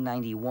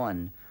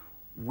 1991,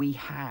 we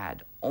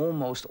had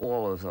almost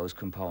all of those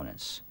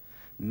components.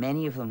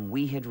 Many of them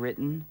we had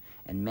written,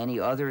 and many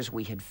others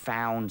we had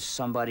found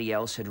somebody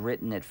else had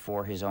written it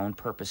for his own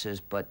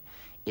purposes, but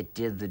it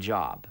did the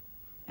job.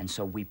 And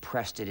so we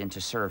pressed it into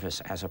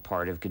service as a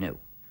part of GNU.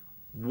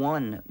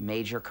 One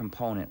major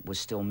component was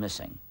still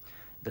missing,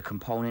 the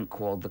component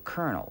called the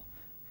kernel.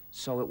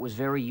 So it was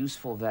very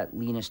useful that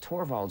Linus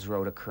Torvalds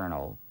wrote a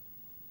kernel.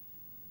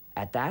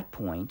 At that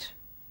point,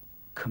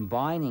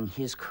 combining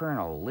his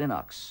kernel,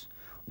 Linux,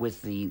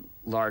 with the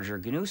larger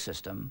GNU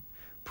system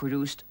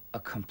produced a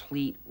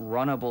complete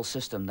runnable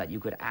system that you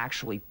could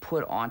actually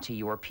put onto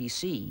your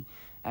PC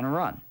and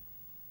run.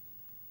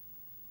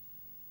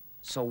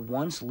 So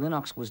once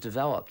Linux was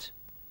developed,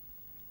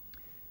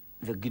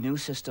 the GNU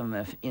system,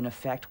 in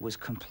effect, was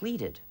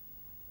completed,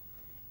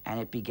 and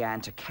it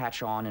began to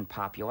catch on in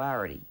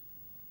popularity.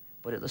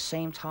 But at the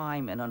same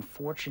time, an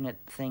unfortunate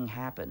thing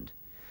happened.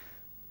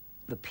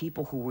 The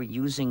people who were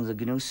using the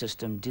GNU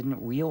system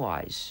didn't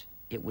realize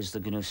it was the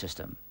GNU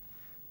system.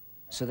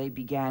 So they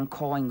began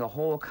calling the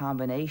whole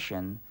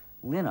combination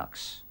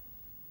Linux.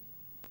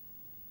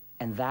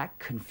 And that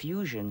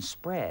confusion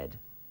spread.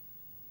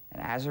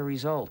 And as a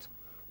result,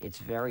 it's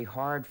very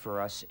hard for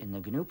us in the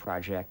GNU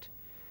project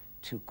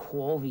to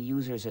call the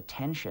user's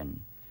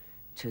attention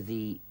to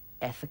the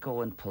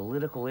ethical and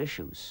political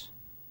issues.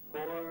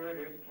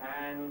 Hoarders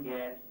can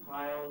get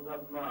piles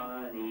of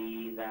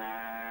money,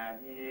 that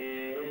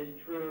is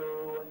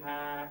true.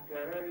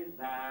 Hackers,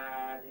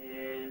 that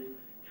is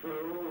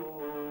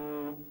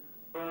true.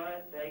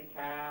 But they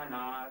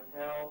cannot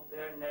help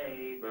their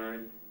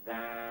neighbors,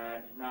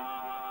 that's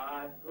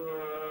not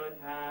good.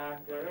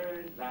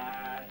 Hackers,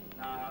 that's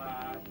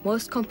not...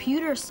 Most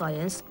computer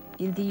science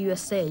in the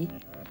USA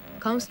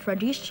comes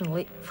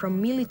traditionally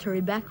from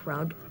military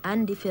background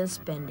and defense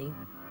spending.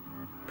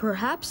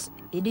 Perhaps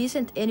it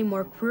isn't any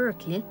more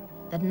quirky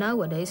that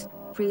nowadays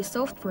free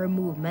software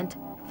movement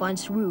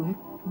finds room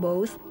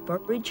both for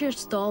Richard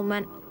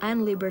Stallman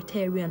and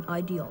libertarian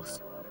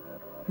ideals.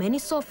 Many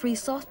saw free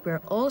software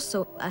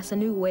also as a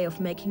new way of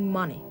making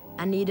money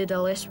and needed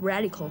a less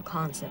radical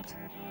concept.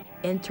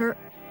 Enter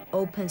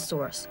open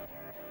source.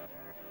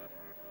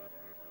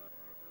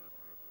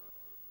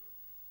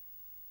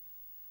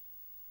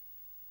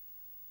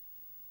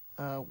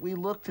 We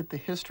looked at the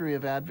history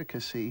of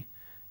advocacy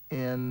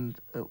in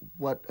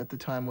what at the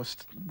time was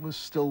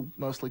still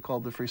mostly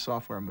called the free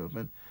software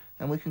movement,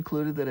 and we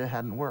concluded that it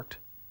hadn't worked.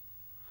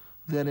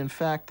 That in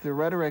fact the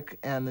rhetoric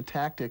and the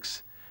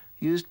tactics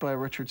used by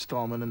Richard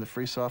Stallman and the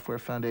Free Software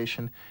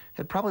Foundation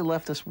had probably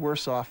left us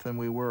worse off than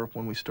we were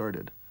when we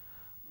started.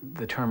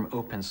 The term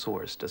open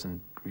source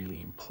doesn't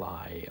really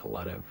imply a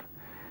lot of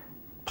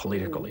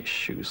political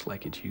issues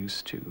like it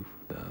used to.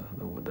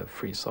 The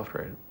free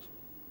software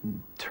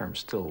term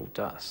still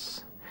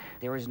does.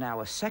 There is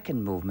now a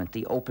second movement,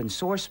 the open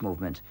source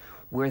movement,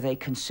 where they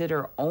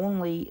consider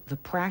only the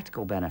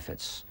practical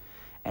benefits,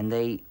 and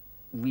they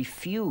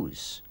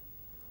refuse,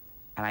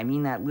 and I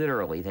mean that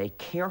literally, they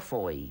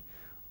carefully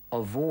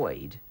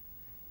avoid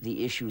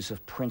the issues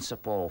of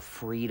principle,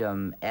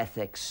 freedom,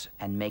 ethics,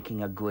 and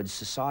making a good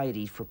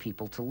society for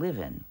people to live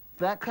in.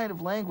 That kind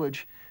of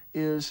language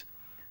is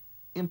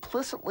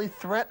implicitly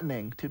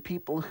threatening to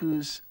people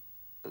whose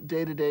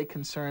day-to-day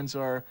concerns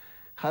are,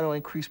 how do I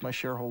increase my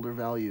shareholder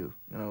value?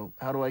 You know,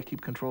 how do I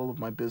keep control of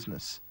my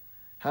business?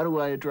 How do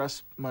I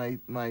address my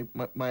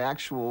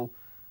actual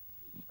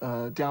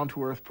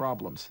down-to-earth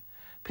problems?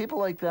 People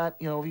like that,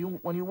 you know,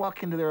 when you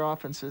walk into their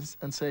offices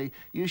and say,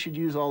 you should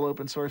use all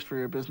open source for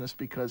your business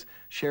because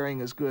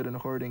sharing is good and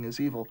hoarding is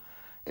evil,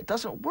 it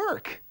doesn't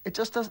work. It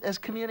just does, as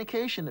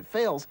communication, it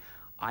fails.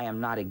 I am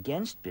not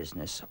against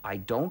business. I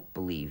don't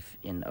believe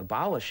in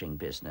abolishing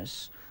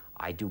business.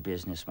 I do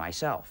business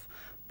myself.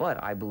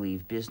 But I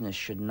believe business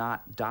should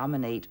not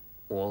dominate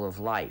all of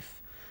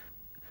life.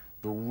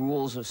 The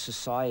rules of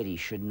society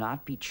should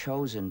not be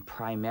chosen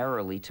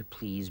primarily to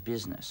please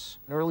business.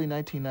 In early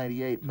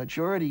 1998,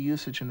 majority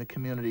usage in the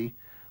community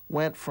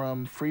went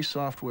from free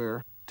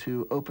software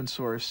to open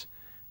source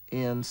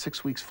in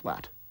 6 weeks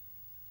flat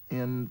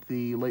in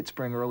the late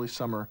spring, early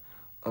summer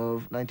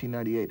of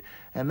 1998.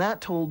 And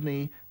that told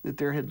me that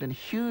there had been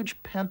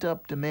huge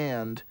pent-up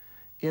demand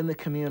in the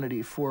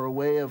community for a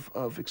way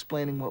of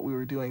explaining what we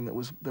were doing that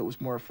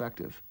was more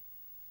effective.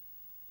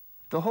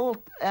 The whole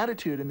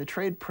attitude in the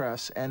trade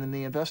press and in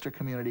the investor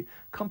community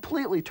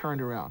completely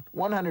turned around,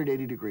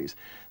 180 degrees.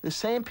 The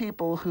same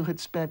people who had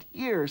spent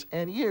years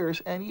and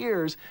years and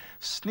years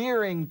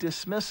sneering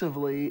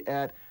dismissively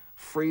at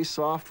free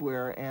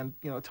software and,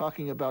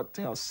 talking about,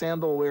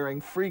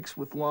 sandal-wearing freaks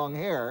with long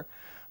hair,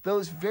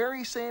 those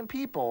very same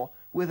people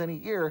within a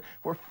year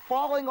were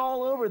falling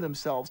all over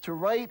themselves to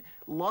write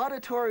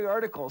laudatory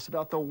articles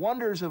about the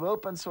wonders of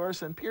open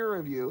source and peer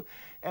review.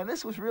 And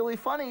this was really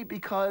funny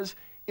because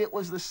it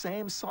was the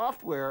same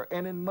software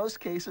and in most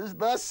cases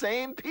the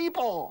same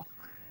people.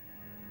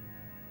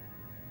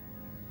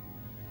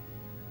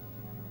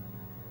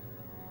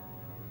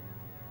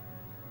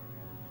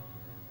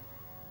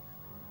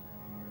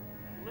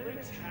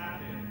 Linux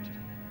happened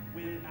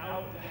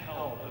without the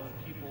help of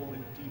people with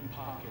deep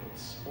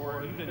pockets,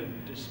 or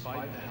even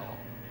despite the help.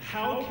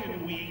 How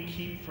can we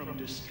keep from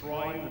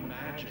destroying the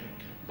magic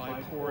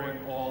by pouring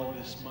all of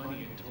this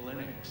money into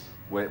Linux?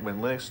 When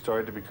Linux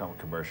started to become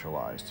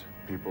commercialized,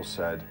 people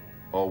said,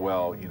 oh,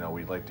 well,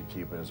 we'd like to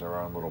keep it as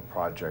our own little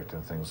project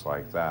and things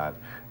like that,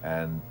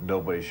 and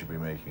nobody should be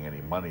making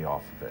any money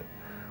off of it.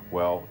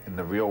 Well, in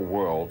the real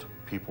world,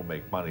 people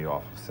make money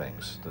off of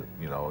things.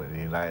 In the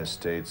United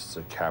States, it's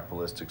a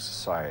capitalistic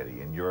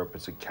society. In Europe,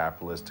 it's a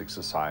capitalistic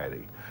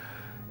society.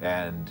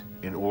 And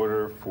in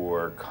order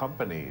for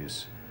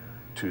companies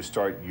to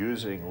start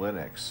using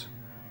Linux,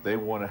 they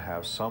want to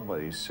have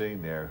somebody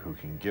sitting there who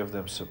can give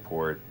them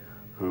support,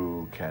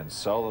 who can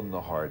sell them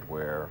the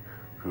hardware,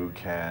 who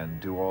can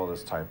do all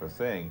this type of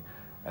thing.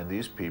 And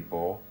these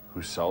people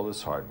who sell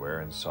this hardware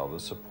and sell the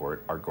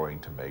support are going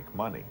to make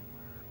money.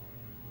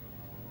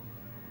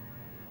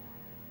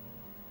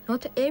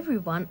 Not every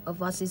one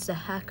of us is a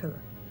hacker.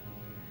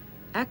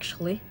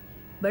 Actually,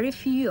 very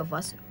few of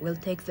us will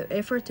take the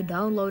effort to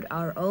download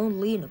our own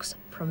Linux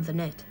from the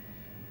net.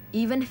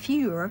 Even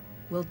fewer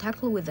will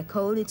tackle with the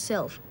code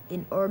itself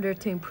in order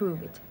to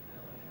improve it.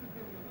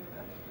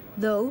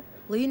 Though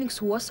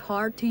Linux was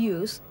hard to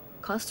use,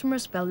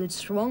 customers valued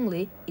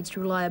strongly its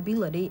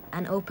reliability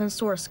and open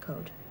source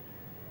code.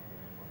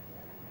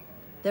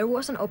 There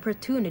was an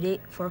opportunity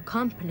for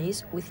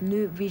companies with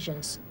new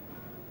visions.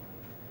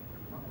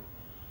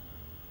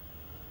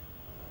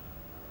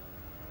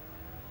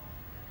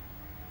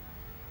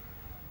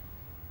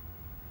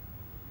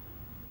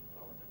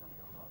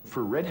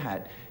 For Red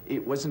Hat,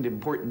 it wasn't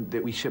important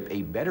that we ship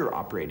a better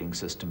operating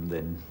system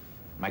than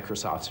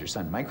Microsoft's or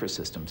Sun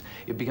Microsystems.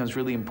 It becomes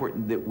really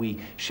important that we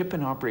ship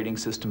an operating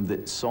system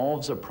that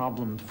solves a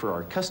problem for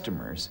our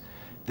customers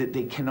that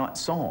they cannot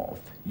solve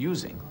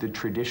using the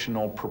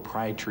traditional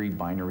proprietary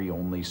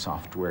binary-only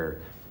software.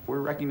 We're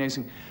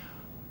recognizing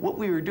what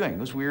we were doing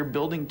was we were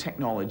building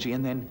technology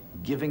and then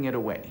giving it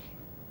away.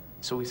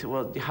 So we said,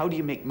 well, how do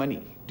you make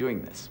money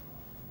doing this?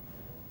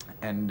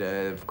 And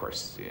of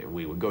course,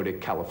 we would go to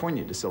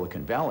California, to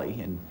Silicon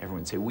Valley, and everyone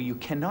would say, well, you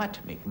cannot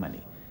make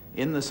money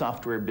in the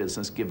software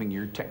business giving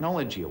your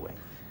technology away.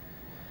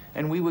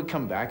 And we would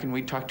come back and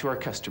we'd talk to our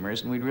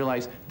customers and we'd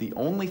realize the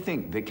only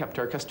thing that kept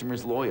our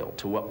customers loyal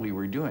to what we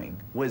were doing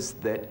was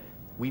that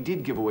we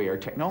did give away our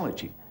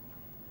technology.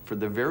 For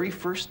the very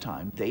first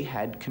time, they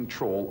had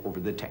control over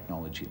the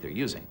technology they're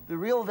using. The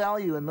real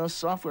value in most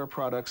software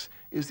products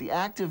is the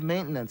active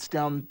maintenance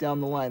down the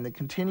line, the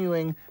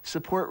continuing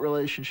support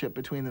relationship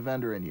between the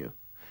vendor and you.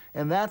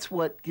 And that's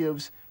what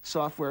gives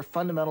software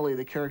fundamentally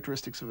the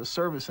characteristics of a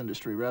service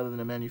industry rather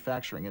than a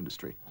manufacturing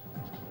industry.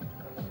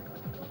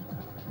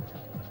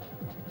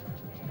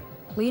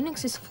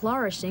 Linux is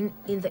flourishing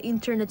in the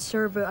Internet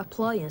Server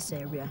Appliance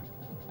area.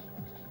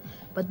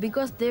 But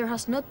because there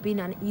has not been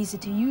an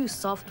easy-to-use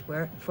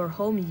software for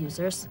home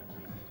users,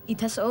 it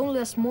has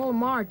only a small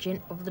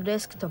margin of the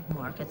desktop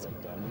market.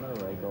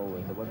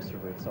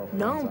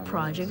 GNOME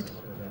project,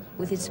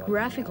 with its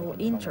graphical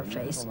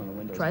interface,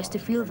 tries to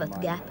fill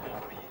that gap.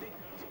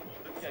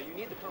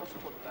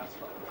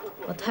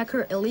 But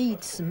hacker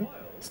elitism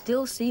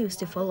still seems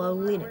to follow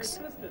Linux.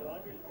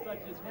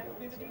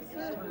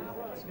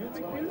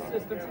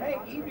 Hey,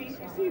 Evie,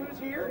 you see who's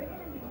here?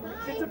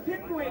 It's a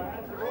penguin.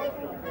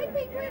 Hi,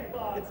 penguin.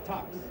 It's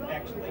Tux,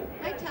 actually.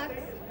 Hi, Tux.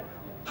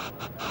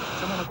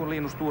 Samalla kun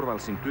Linus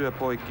Torvaldsin työ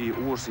poikii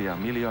uusia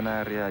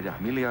miljonääriä ja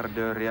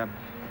miljardööriä,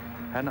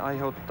 hän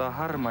aiheuttaa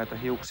harmaita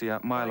hiuksia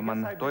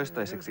maailman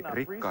toistaiseksi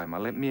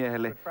rikkaimmalle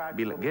miehelle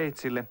Bill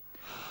Gatesille.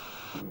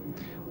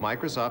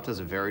 Microsoft has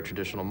a very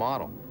traditional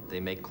model. They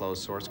make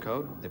closed source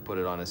code, they put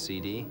it on a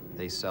CD,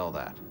 they sell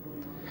that.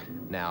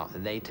 Now,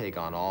 they take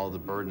on all the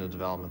burden of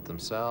development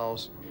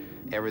themselves.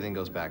 Everything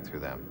goes back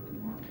through them.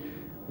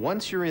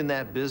 Once you're in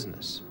that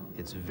business,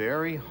 it's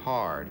very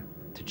hard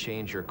to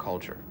change your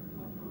culture.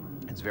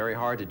 It's very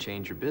hard to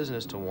change your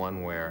business to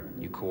one where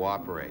you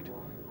cooperate,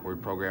 where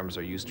programmers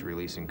are used to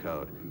releasing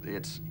code.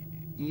 It's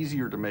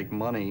easier to make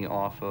money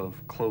off of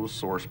closed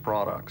source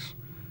products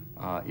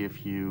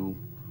if you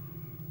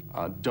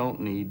don't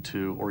need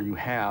to, or you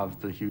have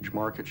the huge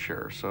market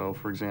share. So,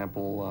 for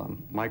example,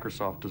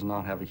 Microsoft does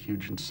not have a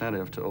huge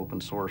incentive to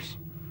open source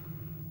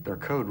their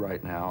code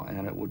right now,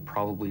 and it would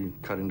probably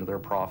cut into their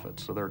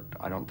profits. So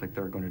I don't think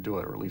they're going to do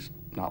it, or at least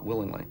not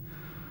willingly.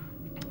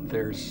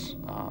 There's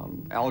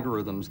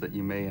algorithms that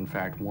you may, in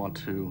fact, want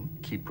to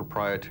keep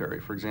proprietary.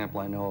 For example,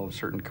 I know of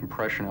certain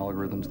compression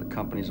algorithms that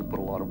companies have put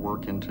a lot of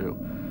work into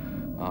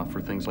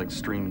for things like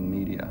streaming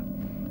media.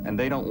 And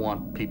they don't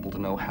want people to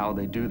know how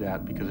they do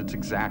that, because it's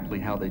exactly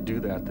how they do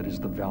that that is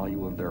the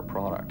value of their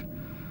product.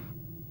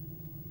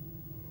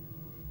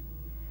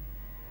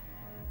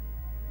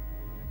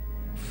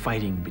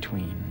 Fighting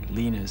between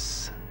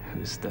Linus,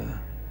 who's the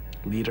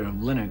leader of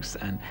Linux,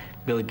 and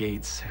Bill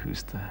Gates,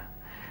 who's the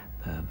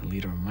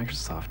leader of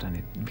Microsoft, and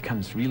it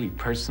becomes really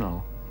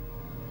personal.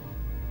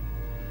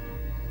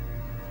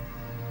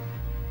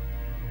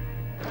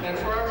 And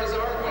for our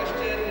bizarre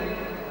question,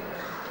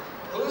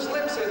 whose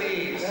lips are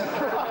these?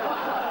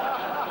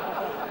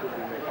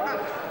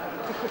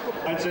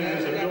 I'd say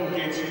there's a Bill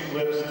Gates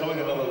lips telling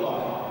another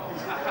lie.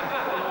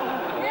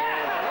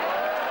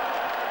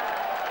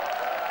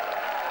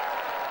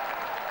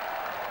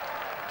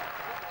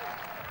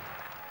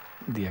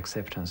 The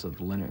acceptance of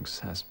Linux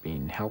has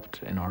been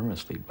helped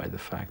enormously by the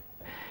fact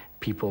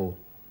people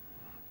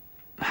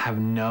have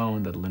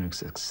known that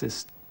Linux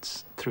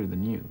exists through the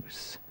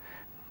news.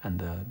 And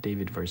the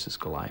David versus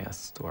Goliath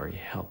story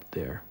helped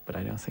there, but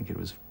I don't think it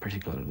was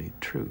particularly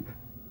true.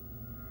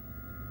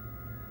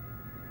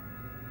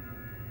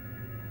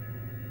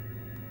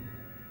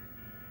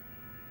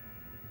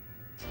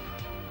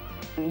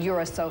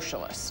 You're a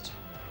socialist.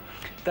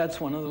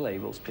 That's one of the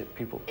labels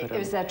people put on.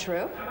 Is that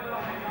true?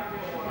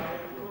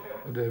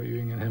 Det är ju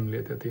ingen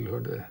hemlighet, jag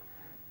tillhörde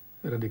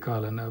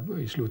radikalerna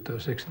i slutet av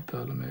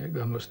 60-talet med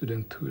gamla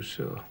studenthus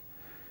och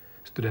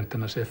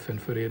studenternas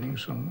FN-förening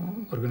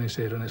som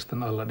organiserade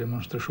nästan alla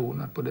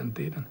demonstrationer på den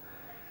tiden.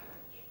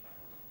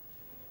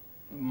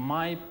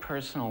 My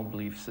personal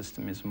belief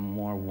system is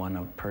more one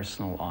of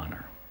personal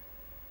honor.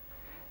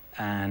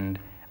 And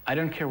I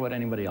don't care what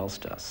anybody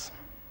else does.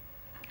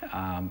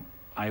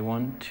 I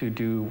want to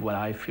do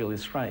what I feel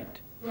is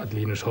right. Att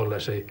Linus håller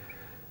sig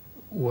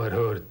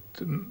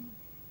oerhört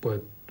på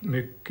ett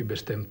mycket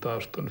bestämt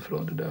avstånd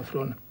från det där,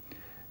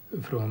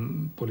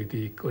 från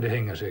politik. Och det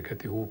hänger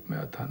säkert ihop med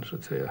att han så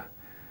att säga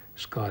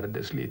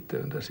skadades lite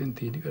under sin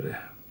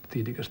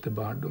tidigaste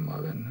barndom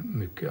av en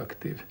mycket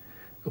aktiv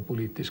och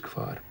politisk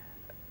far.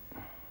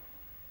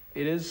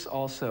 It is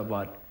also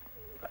about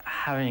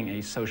having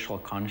a social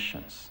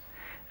conscience.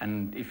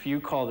 And if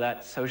you call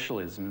that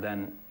socialism,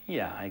 then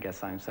yeah, I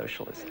guess I'm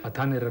socialist. Att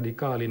han är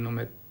radikal inom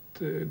ett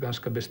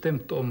ganska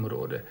bestämt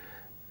område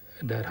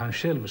där han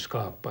själv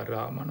skapar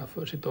ramarna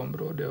för sitt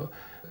område.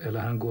 Eller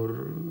han går,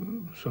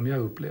 som jag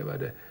upplever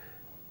det,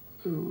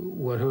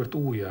 oerhört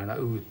ogärna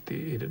ut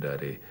i det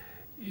där i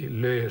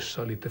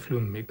lösa, lite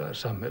flummiga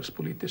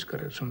samhällspolitiska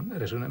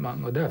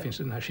resonemang. Och där finns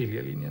den här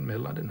skiljelinjen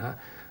mellan den här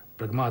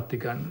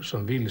pragmatikern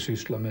som vill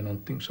syssla med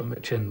någonting som är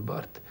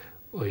kännbart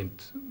och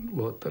inte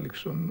låta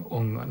liksom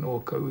ångan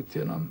åka ut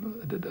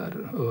genom det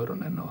där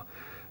öronen och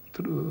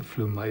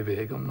flumma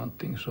iväg om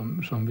någonting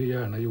som vi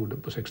gärna gjorde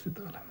på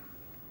 60-talet.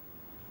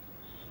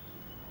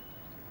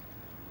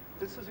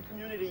 This is a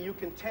community you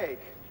can take,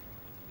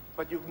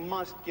 but you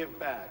must give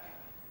back.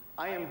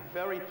 I am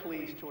very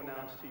pleased to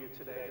announce to you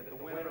today that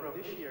the winner of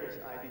this year's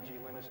IDG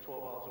Linus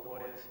Torvalds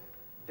Award is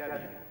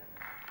Debbie.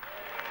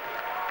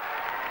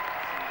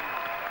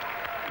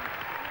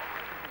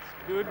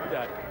 It's good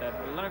that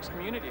the Linux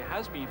community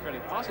has been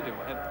fairly positive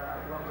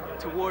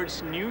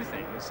towards new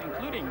things,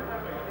 including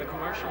the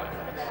commercial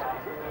efforts.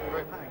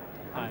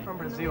 I'm from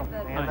Brazil,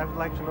 and I would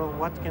like to know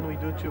what can we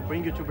do to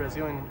bring you to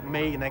Brazil in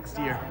May next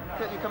year.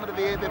 Can you come to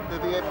the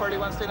VA party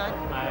Wednesday night?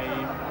 I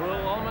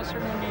will almost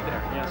certainly be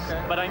there, yes.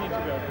 Okay. But I need to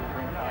go to the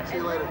ring house. See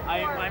you later.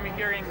 I'm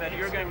hearing that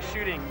you're going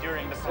shooting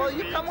during the Well,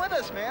 you come with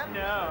us, man.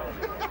 No.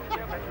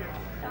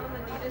 Tell him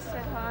Anita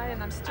said hi,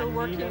 and I'm still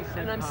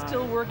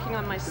working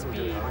on my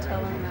speed.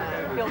 Tell him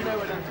that. He'll know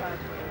what I'm talking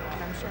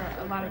about. I'm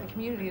sure a lot of the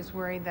community is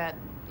worried that,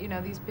 you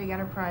know, these big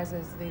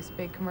enterprises, these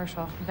big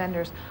commercial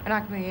vendors are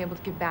not going to be able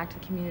to give back to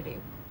the community.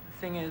 The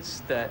thing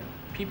is that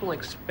people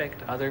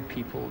expect other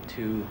people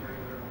to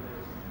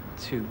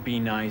be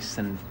nice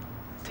and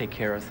take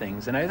care of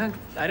things, and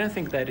I don't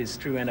think that is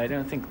true, and I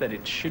don't think that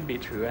it should be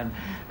true, and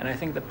I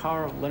think the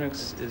power of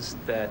Linux is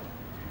that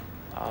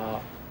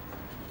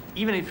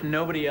even if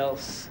nobody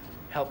else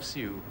helps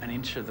you an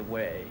inch of the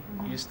way,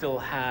 you still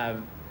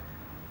have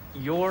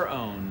your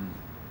own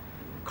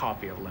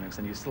copy of Linux,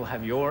 and you still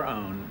have your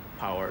own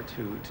power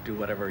to do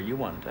whatever you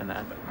want. And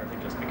that partly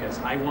just because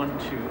I want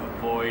to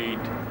avoid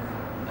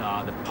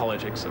the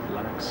politics of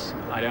Linux.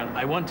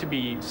 I want to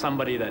be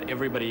somebody that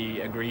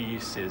everybody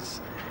agrees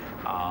is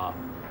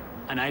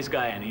a nice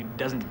guy, and he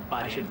doesn't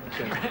buy shit.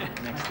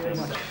 Next thing.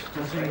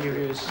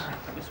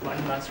 Just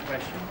one last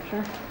question.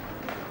 Sure.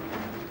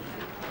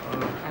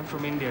 I'm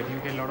from India. Do you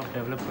get a lot of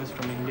developers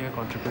from India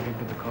contributing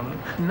to the kernel?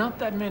 Not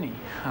that many.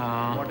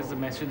 What is the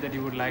message that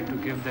you would like to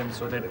give them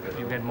so that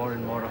you get more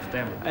and more of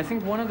them? I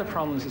think one of the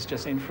problems is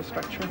just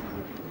infrastructure.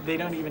 They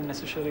don't even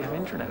necessarily have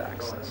internet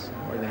access,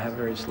 or they have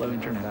very slow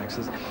internet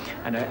access.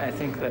 And I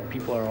think that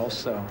people are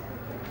also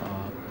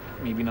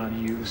maybe not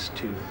used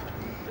to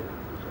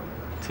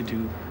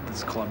do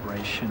this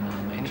collaboration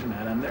on the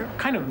internet, and they're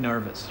kind of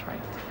nervous,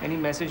 right? Any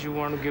message you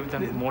want to give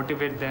them,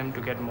 motivate them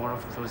to get more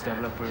of those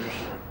developers?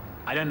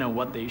 I don't know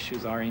what the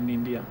issues are in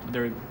India.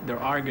 There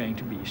are going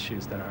to be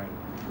issues that are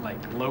like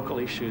local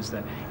issues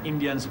that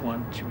Indians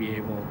want to be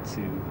able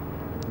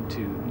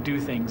to do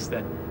things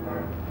that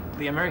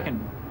the American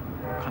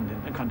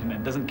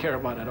continent doesn't care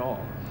about at all.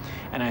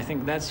 And I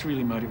think that's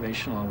really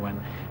motivational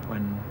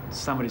when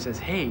somebody says,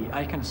 hey,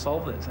 I can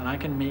solve this and I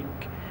can make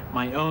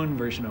my own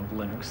version of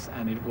Linux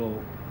and it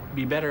will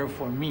be better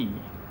for me,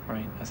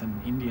 right, as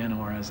an Indian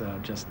or as a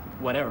just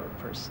whatever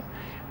person.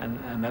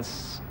 And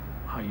that's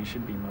how you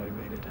should be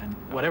motivated. And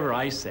whatever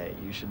I say,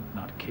 you should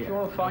not care. If you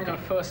want to find out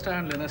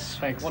firsthand, Linus,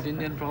 what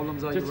Indian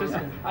problems are you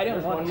running? I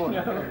don't want one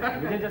to more. know.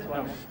 We can just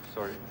one more.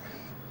 Sorry.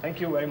 Thank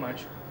you very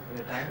much for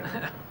your time.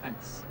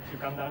 Thanks. If you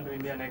come down to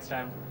India next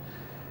time.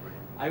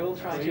 I will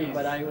try to,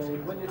 but I will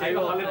take a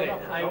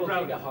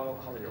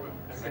holiday.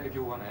 And if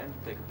you want to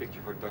take a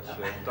picture for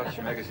Dutch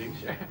magazines.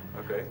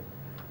 Okay.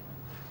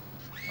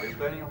 Are you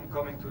planning on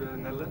coming to the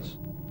Netherlands?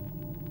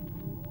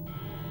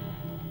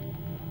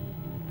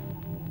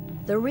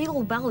 The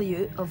real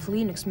value of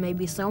Linux may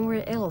be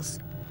somewhere else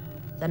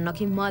than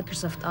knocking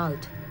Microsoft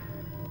out.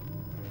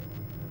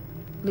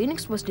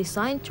 Linux was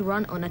designed to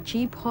run on a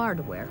cheap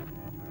hardware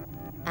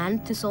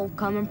and to solve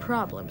common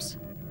problems.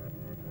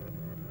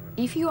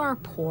 If you are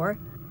poor,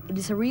 it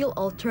is a real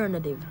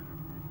alternative,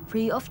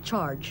 free of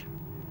charge.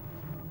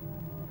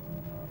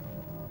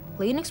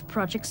 Linux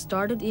projects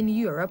started in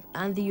Europe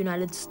and the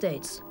United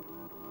States.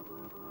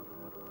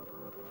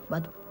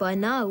 But by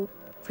now,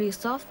 free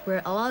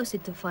software allows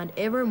it to find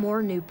ever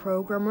more new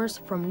programmers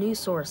from new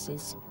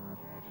sources,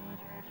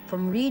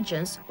 from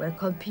regions where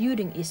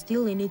computing is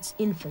still in its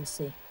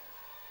infancy.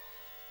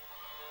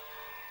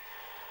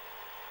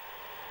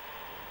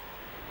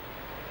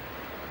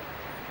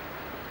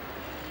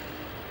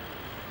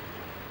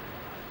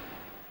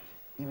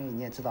因为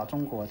你也知道，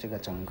中国这个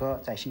整个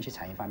在信息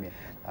产业方面，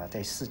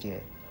在世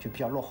界就比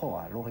较落后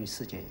啊，落后于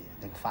世界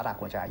这个发达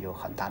国家有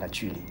很大的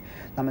距离。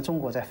那么中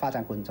国在发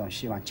展过程中，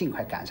希望尽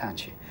快赶上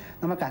去。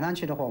那么赶上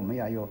去的话，我们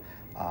要有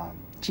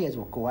借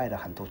助国外的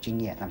很多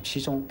经验。那么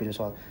其中，比如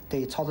说对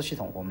于操作系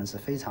统，我们是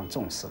非常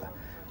重视的。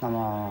那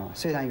么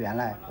虽然原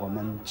来我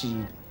们基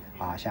于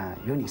像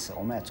Unix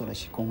我们也做了一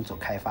些工作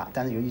开发，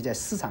但是由于在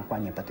市场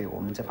观念不对，我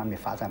们这方面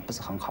发展不是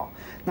很好。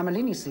那么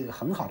Linux 是一个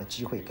很好的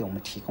机会，给我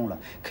们提供了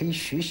可以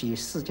学习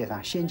世界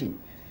上先进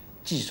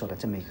技术的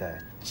这么一个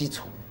基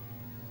础。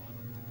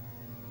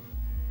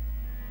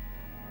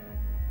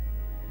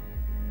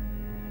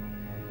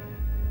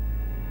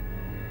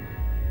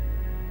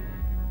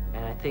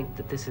And I think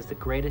that this is the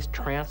greatest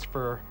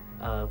transfer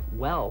of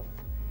wealth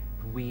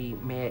we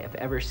may have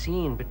ever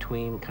seen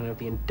between kind of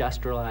the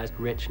industrialized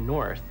rich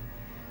North.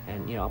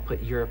 And I'll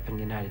put Europe and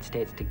the United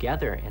States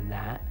together in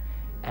that,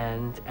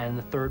 and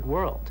the third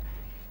world.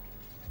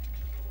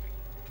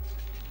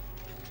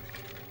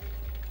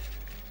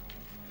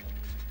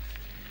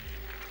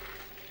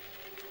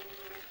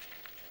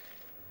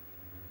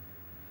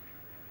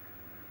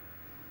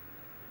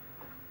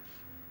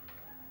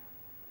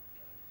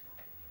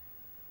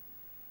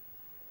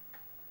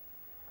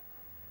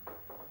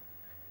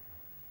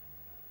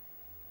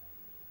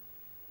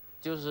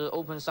就是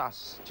open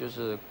source， 就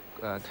是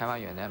开发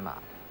源代码。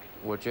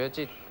我觉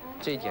得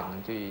这一点呢，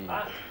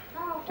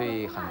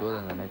对很多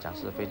的人来讲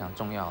是非常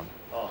重要的。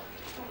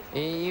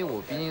因为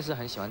我毕竟是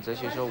很喜欢哲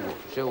学，所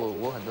以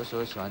我很多时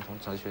候喜欢从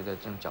哲学的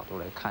这种角度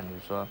来看，就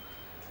是说，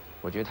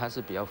我觉得它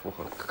是比较符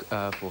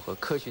合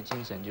科学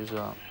精神，就是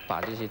说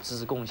把这些知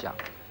识共享，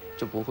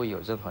就不会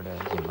有任何的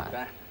隐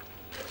瞒。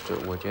就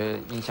我觉得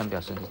印象比较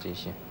深是这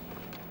些。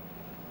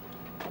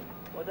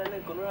我在那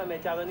个滚轮上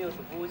面加个 Linux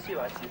服务器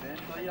吧，几人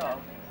说要。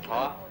好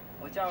啊。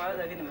我加完了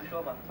再跟你们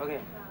说吧。OK。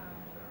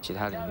其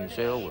他领域，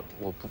所以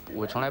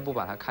我从来不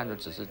把它看作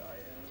只是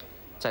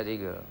在这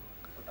个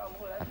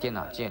电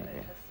脑界里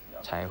面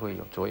才会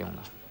有作用的。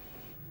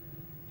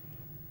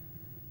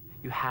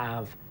You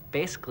have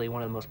basically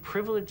one of the most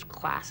privileged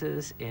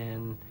classes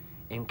in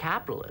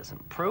capitalism,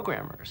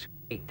 programmers.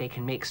 They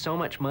can make so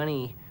much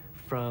money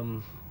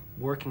from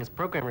working as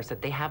programmers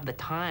that they have the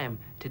time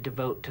to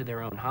devote to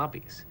their own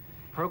hobbies.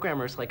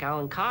 Programmers like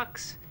Alan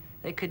Cox,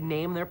 they could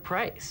name their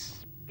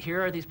price.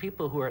 Here are these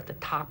people who are at the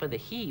top of the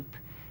heap,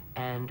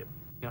 and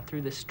You know,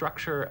 through the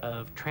structure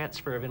of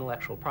transfer of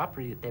intellectual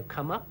property that they've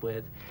come up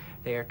with,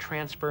 they are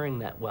transferring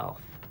that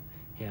wealth.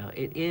 You know,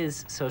 it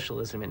is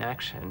socialism in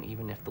action,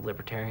 even if the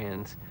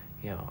libertarians,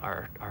 you know,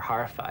 are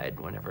horrified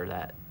whenever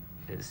that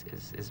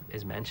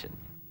is mentioned.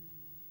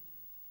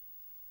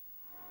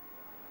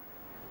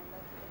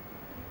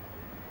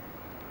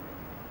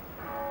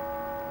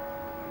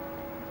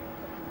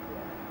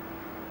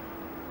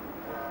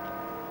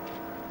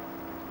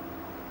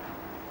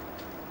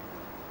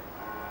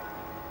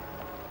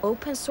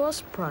 Open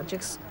source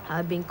projects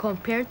have been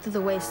compared to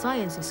the way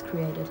science is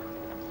created.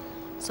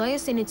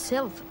 Science in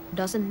itself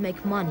doesn't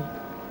make money.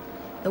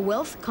 The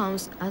wealth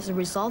comes as a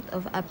result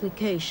of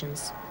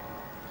applications.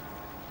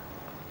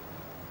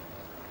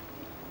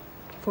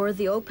 For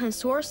the open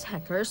source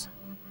hackers,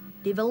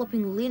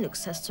 developing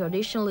Linux has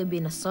traditionally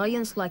been a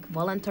science-like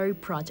voluntary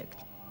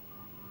project,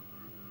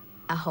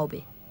 a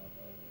hobby.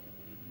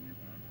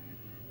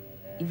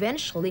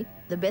 Eventually,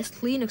 the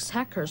best Linux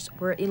hackers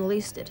were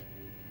enlisted.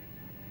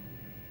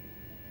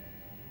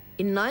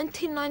 In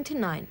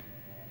 1999,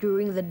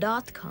 during the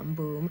dot-com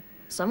boom,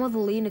 some of the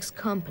Linux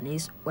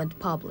companies went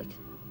public.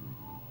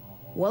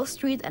 Wall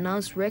Street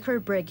announced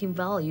record-breaking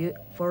value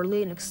for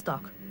Linux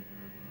stock.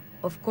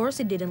 Of course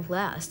it didn't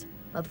last,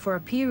 but for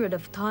a period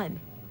of time,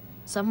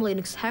 some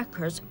Linux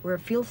hackers were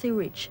filthy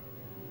rich,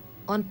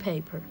 on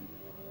paper.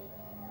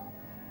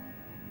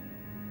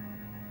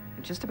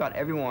 Just about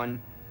everyone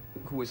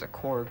who was a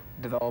core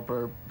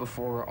developer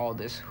before all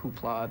this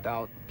hoopla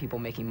about people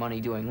making money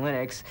doing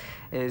Linux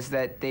is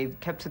that they've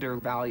kept to their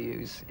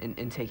values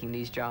in taking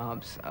these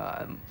jobs.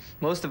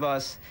 Most of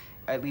us,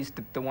 at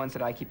least the ones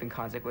that I keep in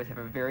contact with, have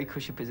a very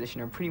cushy position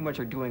or pretty much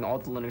are doing all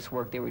the Linux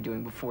work they were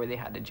doing before they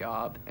had the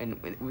job,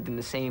 and within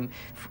the same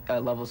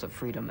levels of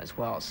freedom as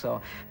well.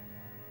 So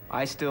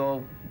I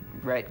still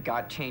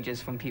got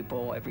changes from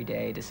people every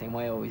day the same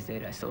way I always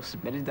did. I still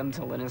submitted them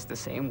to Linux the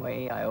same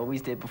way I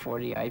always did before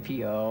the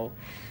IPO.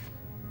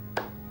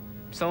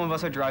 Some of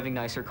us are driving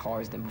nicer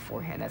cars than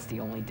beforehand. That's the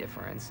only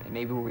difference. And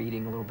maybe we're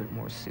eating a little bit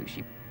more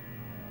sushi.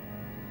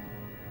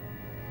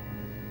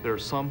 There are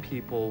some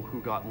people who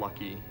got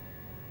lucky,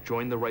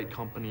 joined the right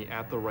company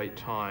at the right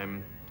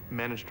time,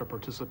 managed to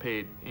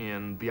participate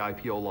in the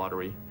IPO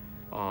lottery.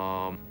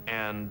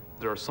 And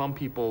there are some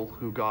people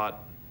who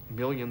got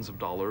millions of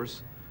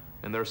dollars,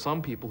 and there are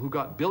some people who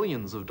got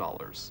billions of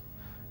dollars.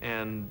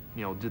 And,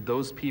 you know, did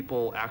those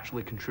people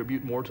actually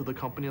contribute more to the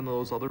company than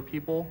those other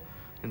people?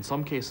 In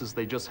some cases,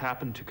 they just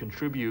happened to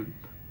contribute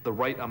the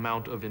right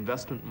amount of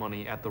investment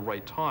money at the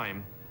right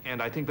time. And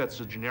I think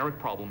that's a generic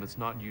problem. It's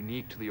not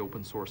unique to the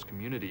open source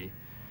community.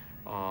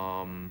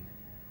 And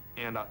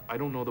I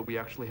don't know that we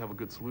actually have a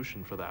good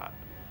solution for that.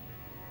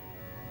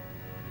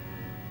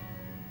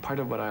 Part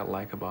of what I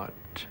like about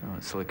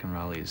Silicon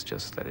Valley is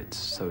just that it's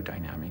so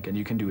dynamic and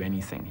you can do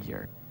anything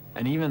here.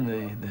 And even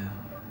the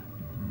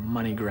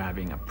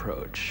money-grabbing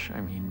approach,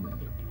 I mean,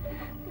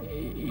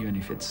 even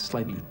if it's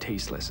slightly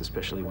tasteless,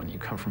 especially when you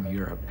come from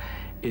Europe,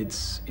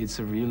 it's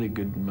a really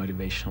good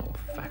motivational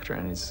factor,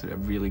 and it's a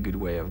really good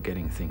way of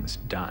getting things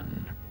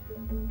done.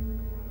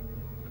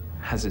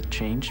 Has it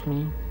changed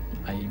me?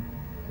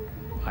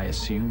 I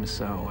assume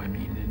so. I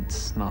mean,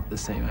 it's not the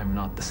same. I'm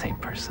not the same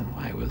person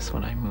I was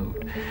when I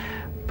moved,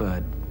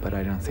 but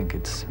I don't think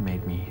it's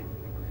made me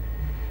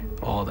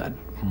all that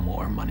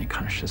more money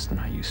conscious than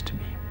I used to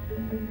be.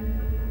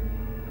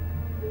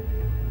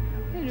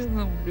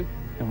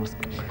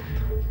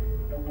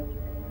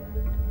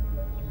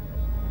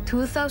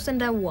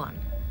 2001,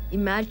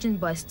 imagined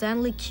by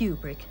Stanley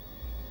Kubrick.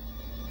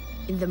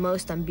 In the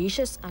most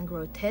ambitious and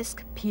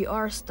grotesque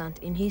PR stunt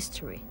in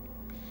history,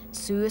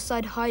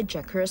 suicide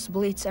hijackers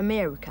blitz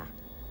America,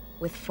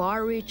 with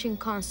far-reaching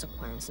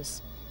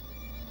consequences.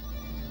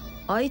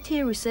 IT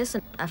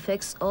recession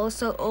affects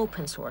also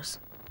open source.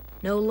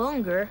 No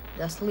longer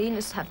does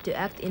Linus have to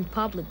act in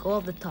public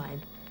all the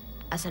time,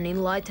 as an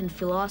enlightened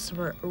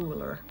philosopher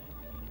ruler,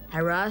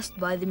 harassed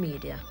by the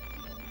media.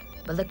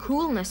 But the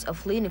coolness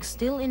of Linux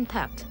still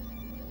intact.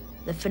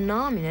 The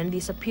phenomenon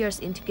disappears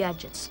into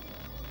gadgets,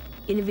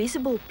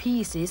 invisible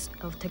pieces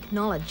of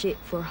technology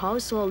for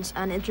households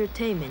and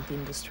entertainment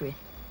industry.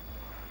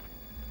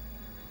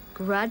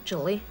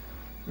 Gradually,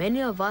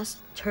 many of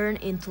us turn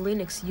into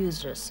Linux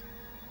users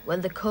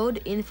when the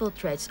code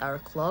infiltrates our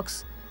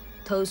clocks,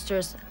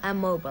 toasters, and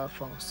mobile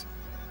phones.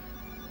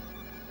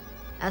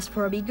 As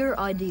for bigger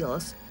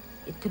ideals,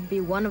 it could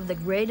be one of the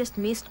greatest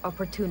missed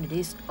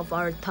opportunities of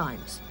our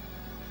times.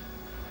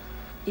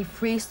 If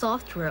free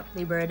software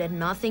liberated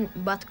nothing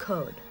but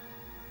code.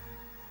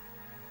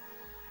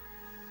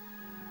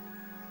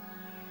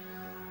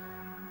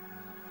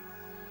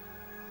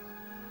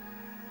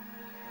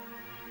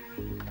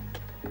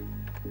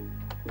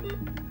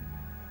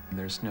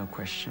 There's no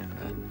question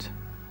that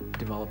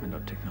development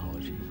of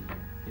technology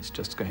is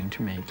just going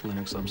to make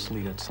Linux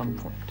obsolete at some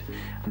point.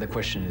 And the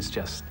question is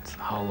just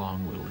how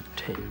long will it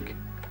take?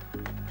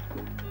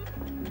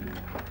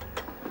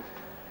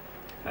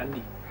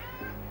 Andy,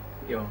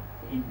 yo,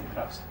 eat the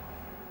crust.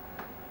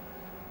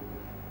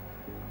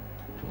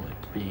 Will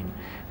it be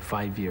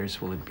 5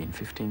 years? Will it be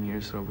 15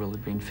 years? Or will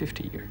it be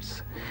 50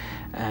 years?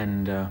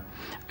 And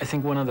I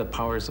think one of the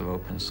powers of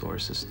open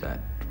source is that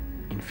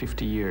in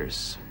 50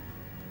 years,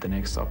 the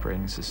next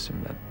operating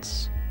system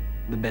that's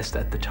the best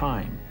at the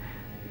time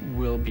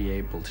will be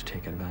able to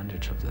take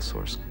advantage of the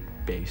source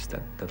base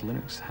that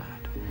Linux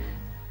had.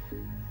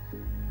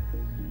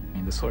 I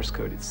mean, the source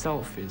code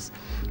itself is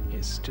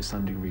to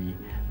some degree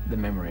the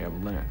memory of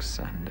Linux,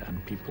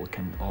 and people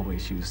can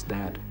always use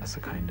that as a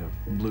kind of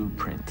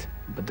blueprint.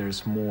 But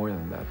there's more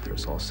than that.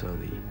 There's also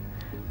the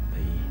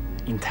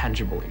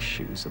intangible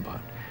issues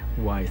about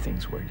why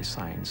things were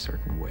designed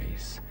certain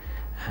ways.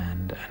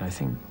 And I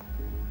think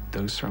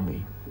those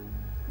certainly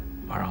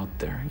are out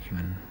there,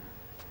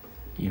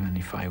 even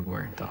if I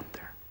weren't out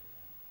there.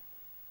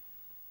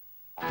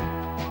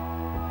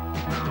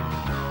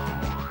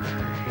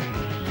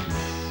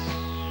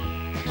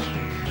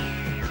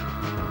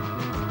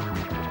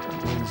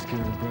 Let's get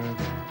a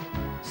burger,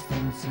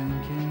 start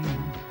thinking,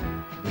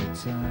 the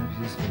type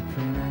used for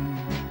printing,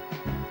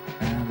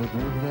 and the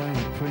book that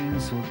he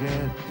prints will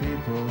get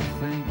people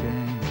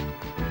thinking.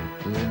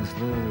 Let's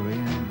look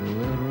in the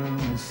little room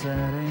is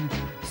setting,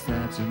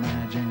 start to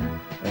imagine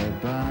a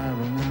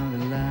Bible, not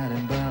the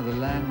Latin, but the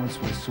language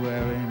we're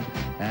swearing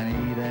and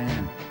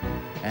eating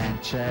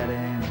and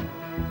chatting.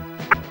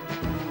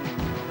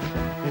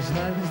 It's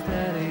like this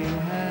that it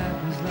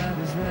happens, like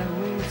this that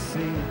we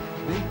see.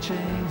 Big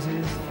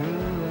changes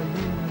through a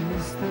human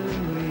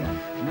history,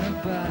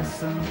 not by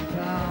some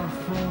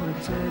powerful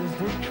latest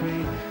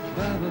decree,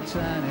 but by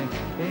tiny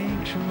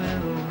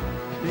incremental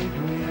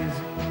degrees.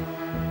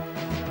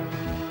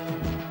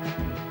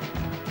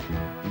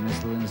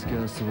 Miss Linus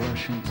goes to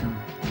Washington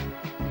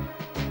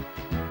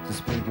to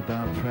speak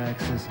about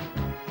praxis,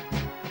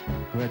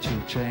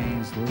 gradual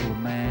change, little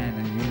man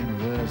and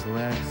universal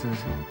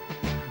access.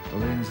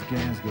 Linus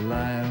against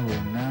Goliath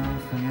with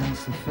nothing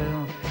else to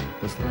fill,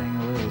 but sling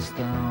a little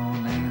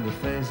stone in the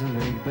face of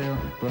Big Bill.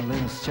 But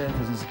Linus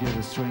Jefferson's give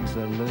the strings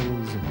that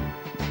lose,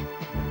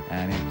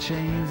 and it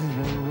changes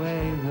the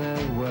way the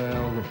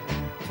world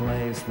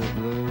plays the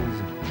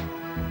blues.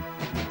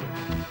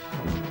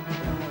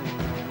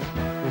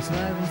 It's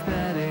like this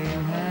that it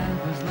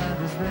happens, like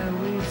this that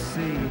we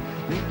see.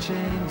 Big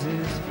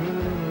changes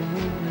through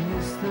human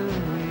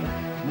history,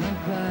 not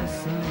by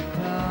some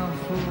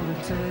powerful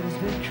latest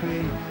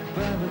decree,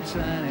 but the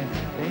tiny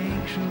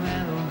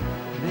incremental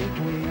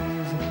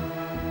degrees.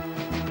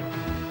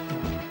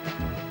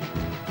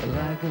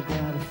 Like a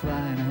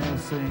butterfly in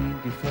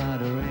Helsinki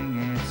fluttering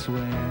its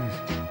wings,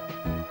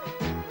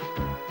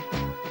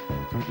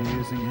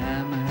 producing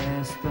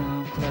hammerhead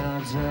storm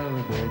clouds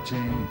over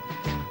Beijing,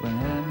 when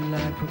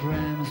Hermit-like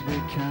programs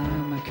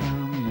become a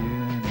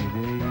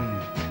community,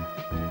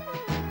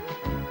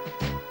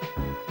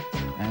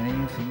 and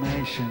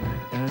information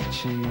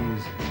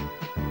achieves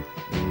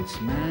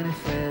its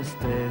manifest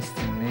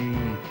destiny,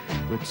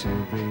 but to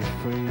be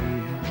free.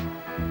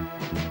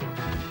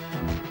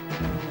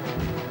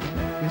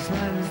 It's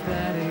like this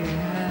that it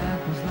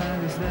happens, like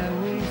this that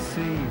we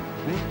see.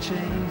 Big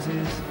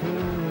changes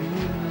through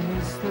human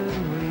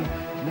history,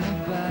 not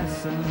by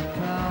some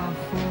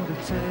powerful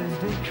latest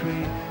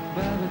decree,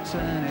 but the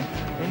tiny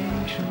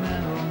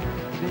incremental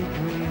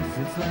degrees.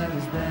 It's like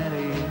this that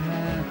it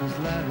happens,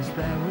 like this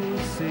that we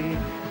see.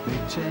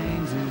 Big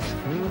changes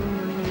through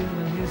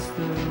human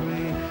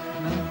history,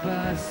 not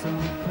by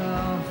some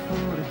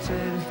powerful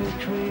latest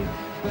decree,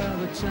 but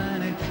the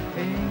tiny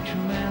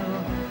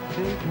incremental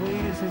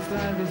degrees. It's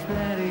like this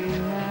that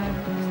it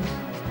happens,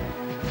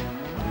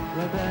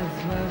 but that's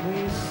what we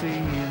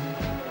see.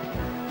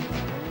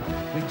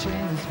 Big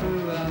changes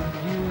through our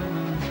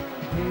human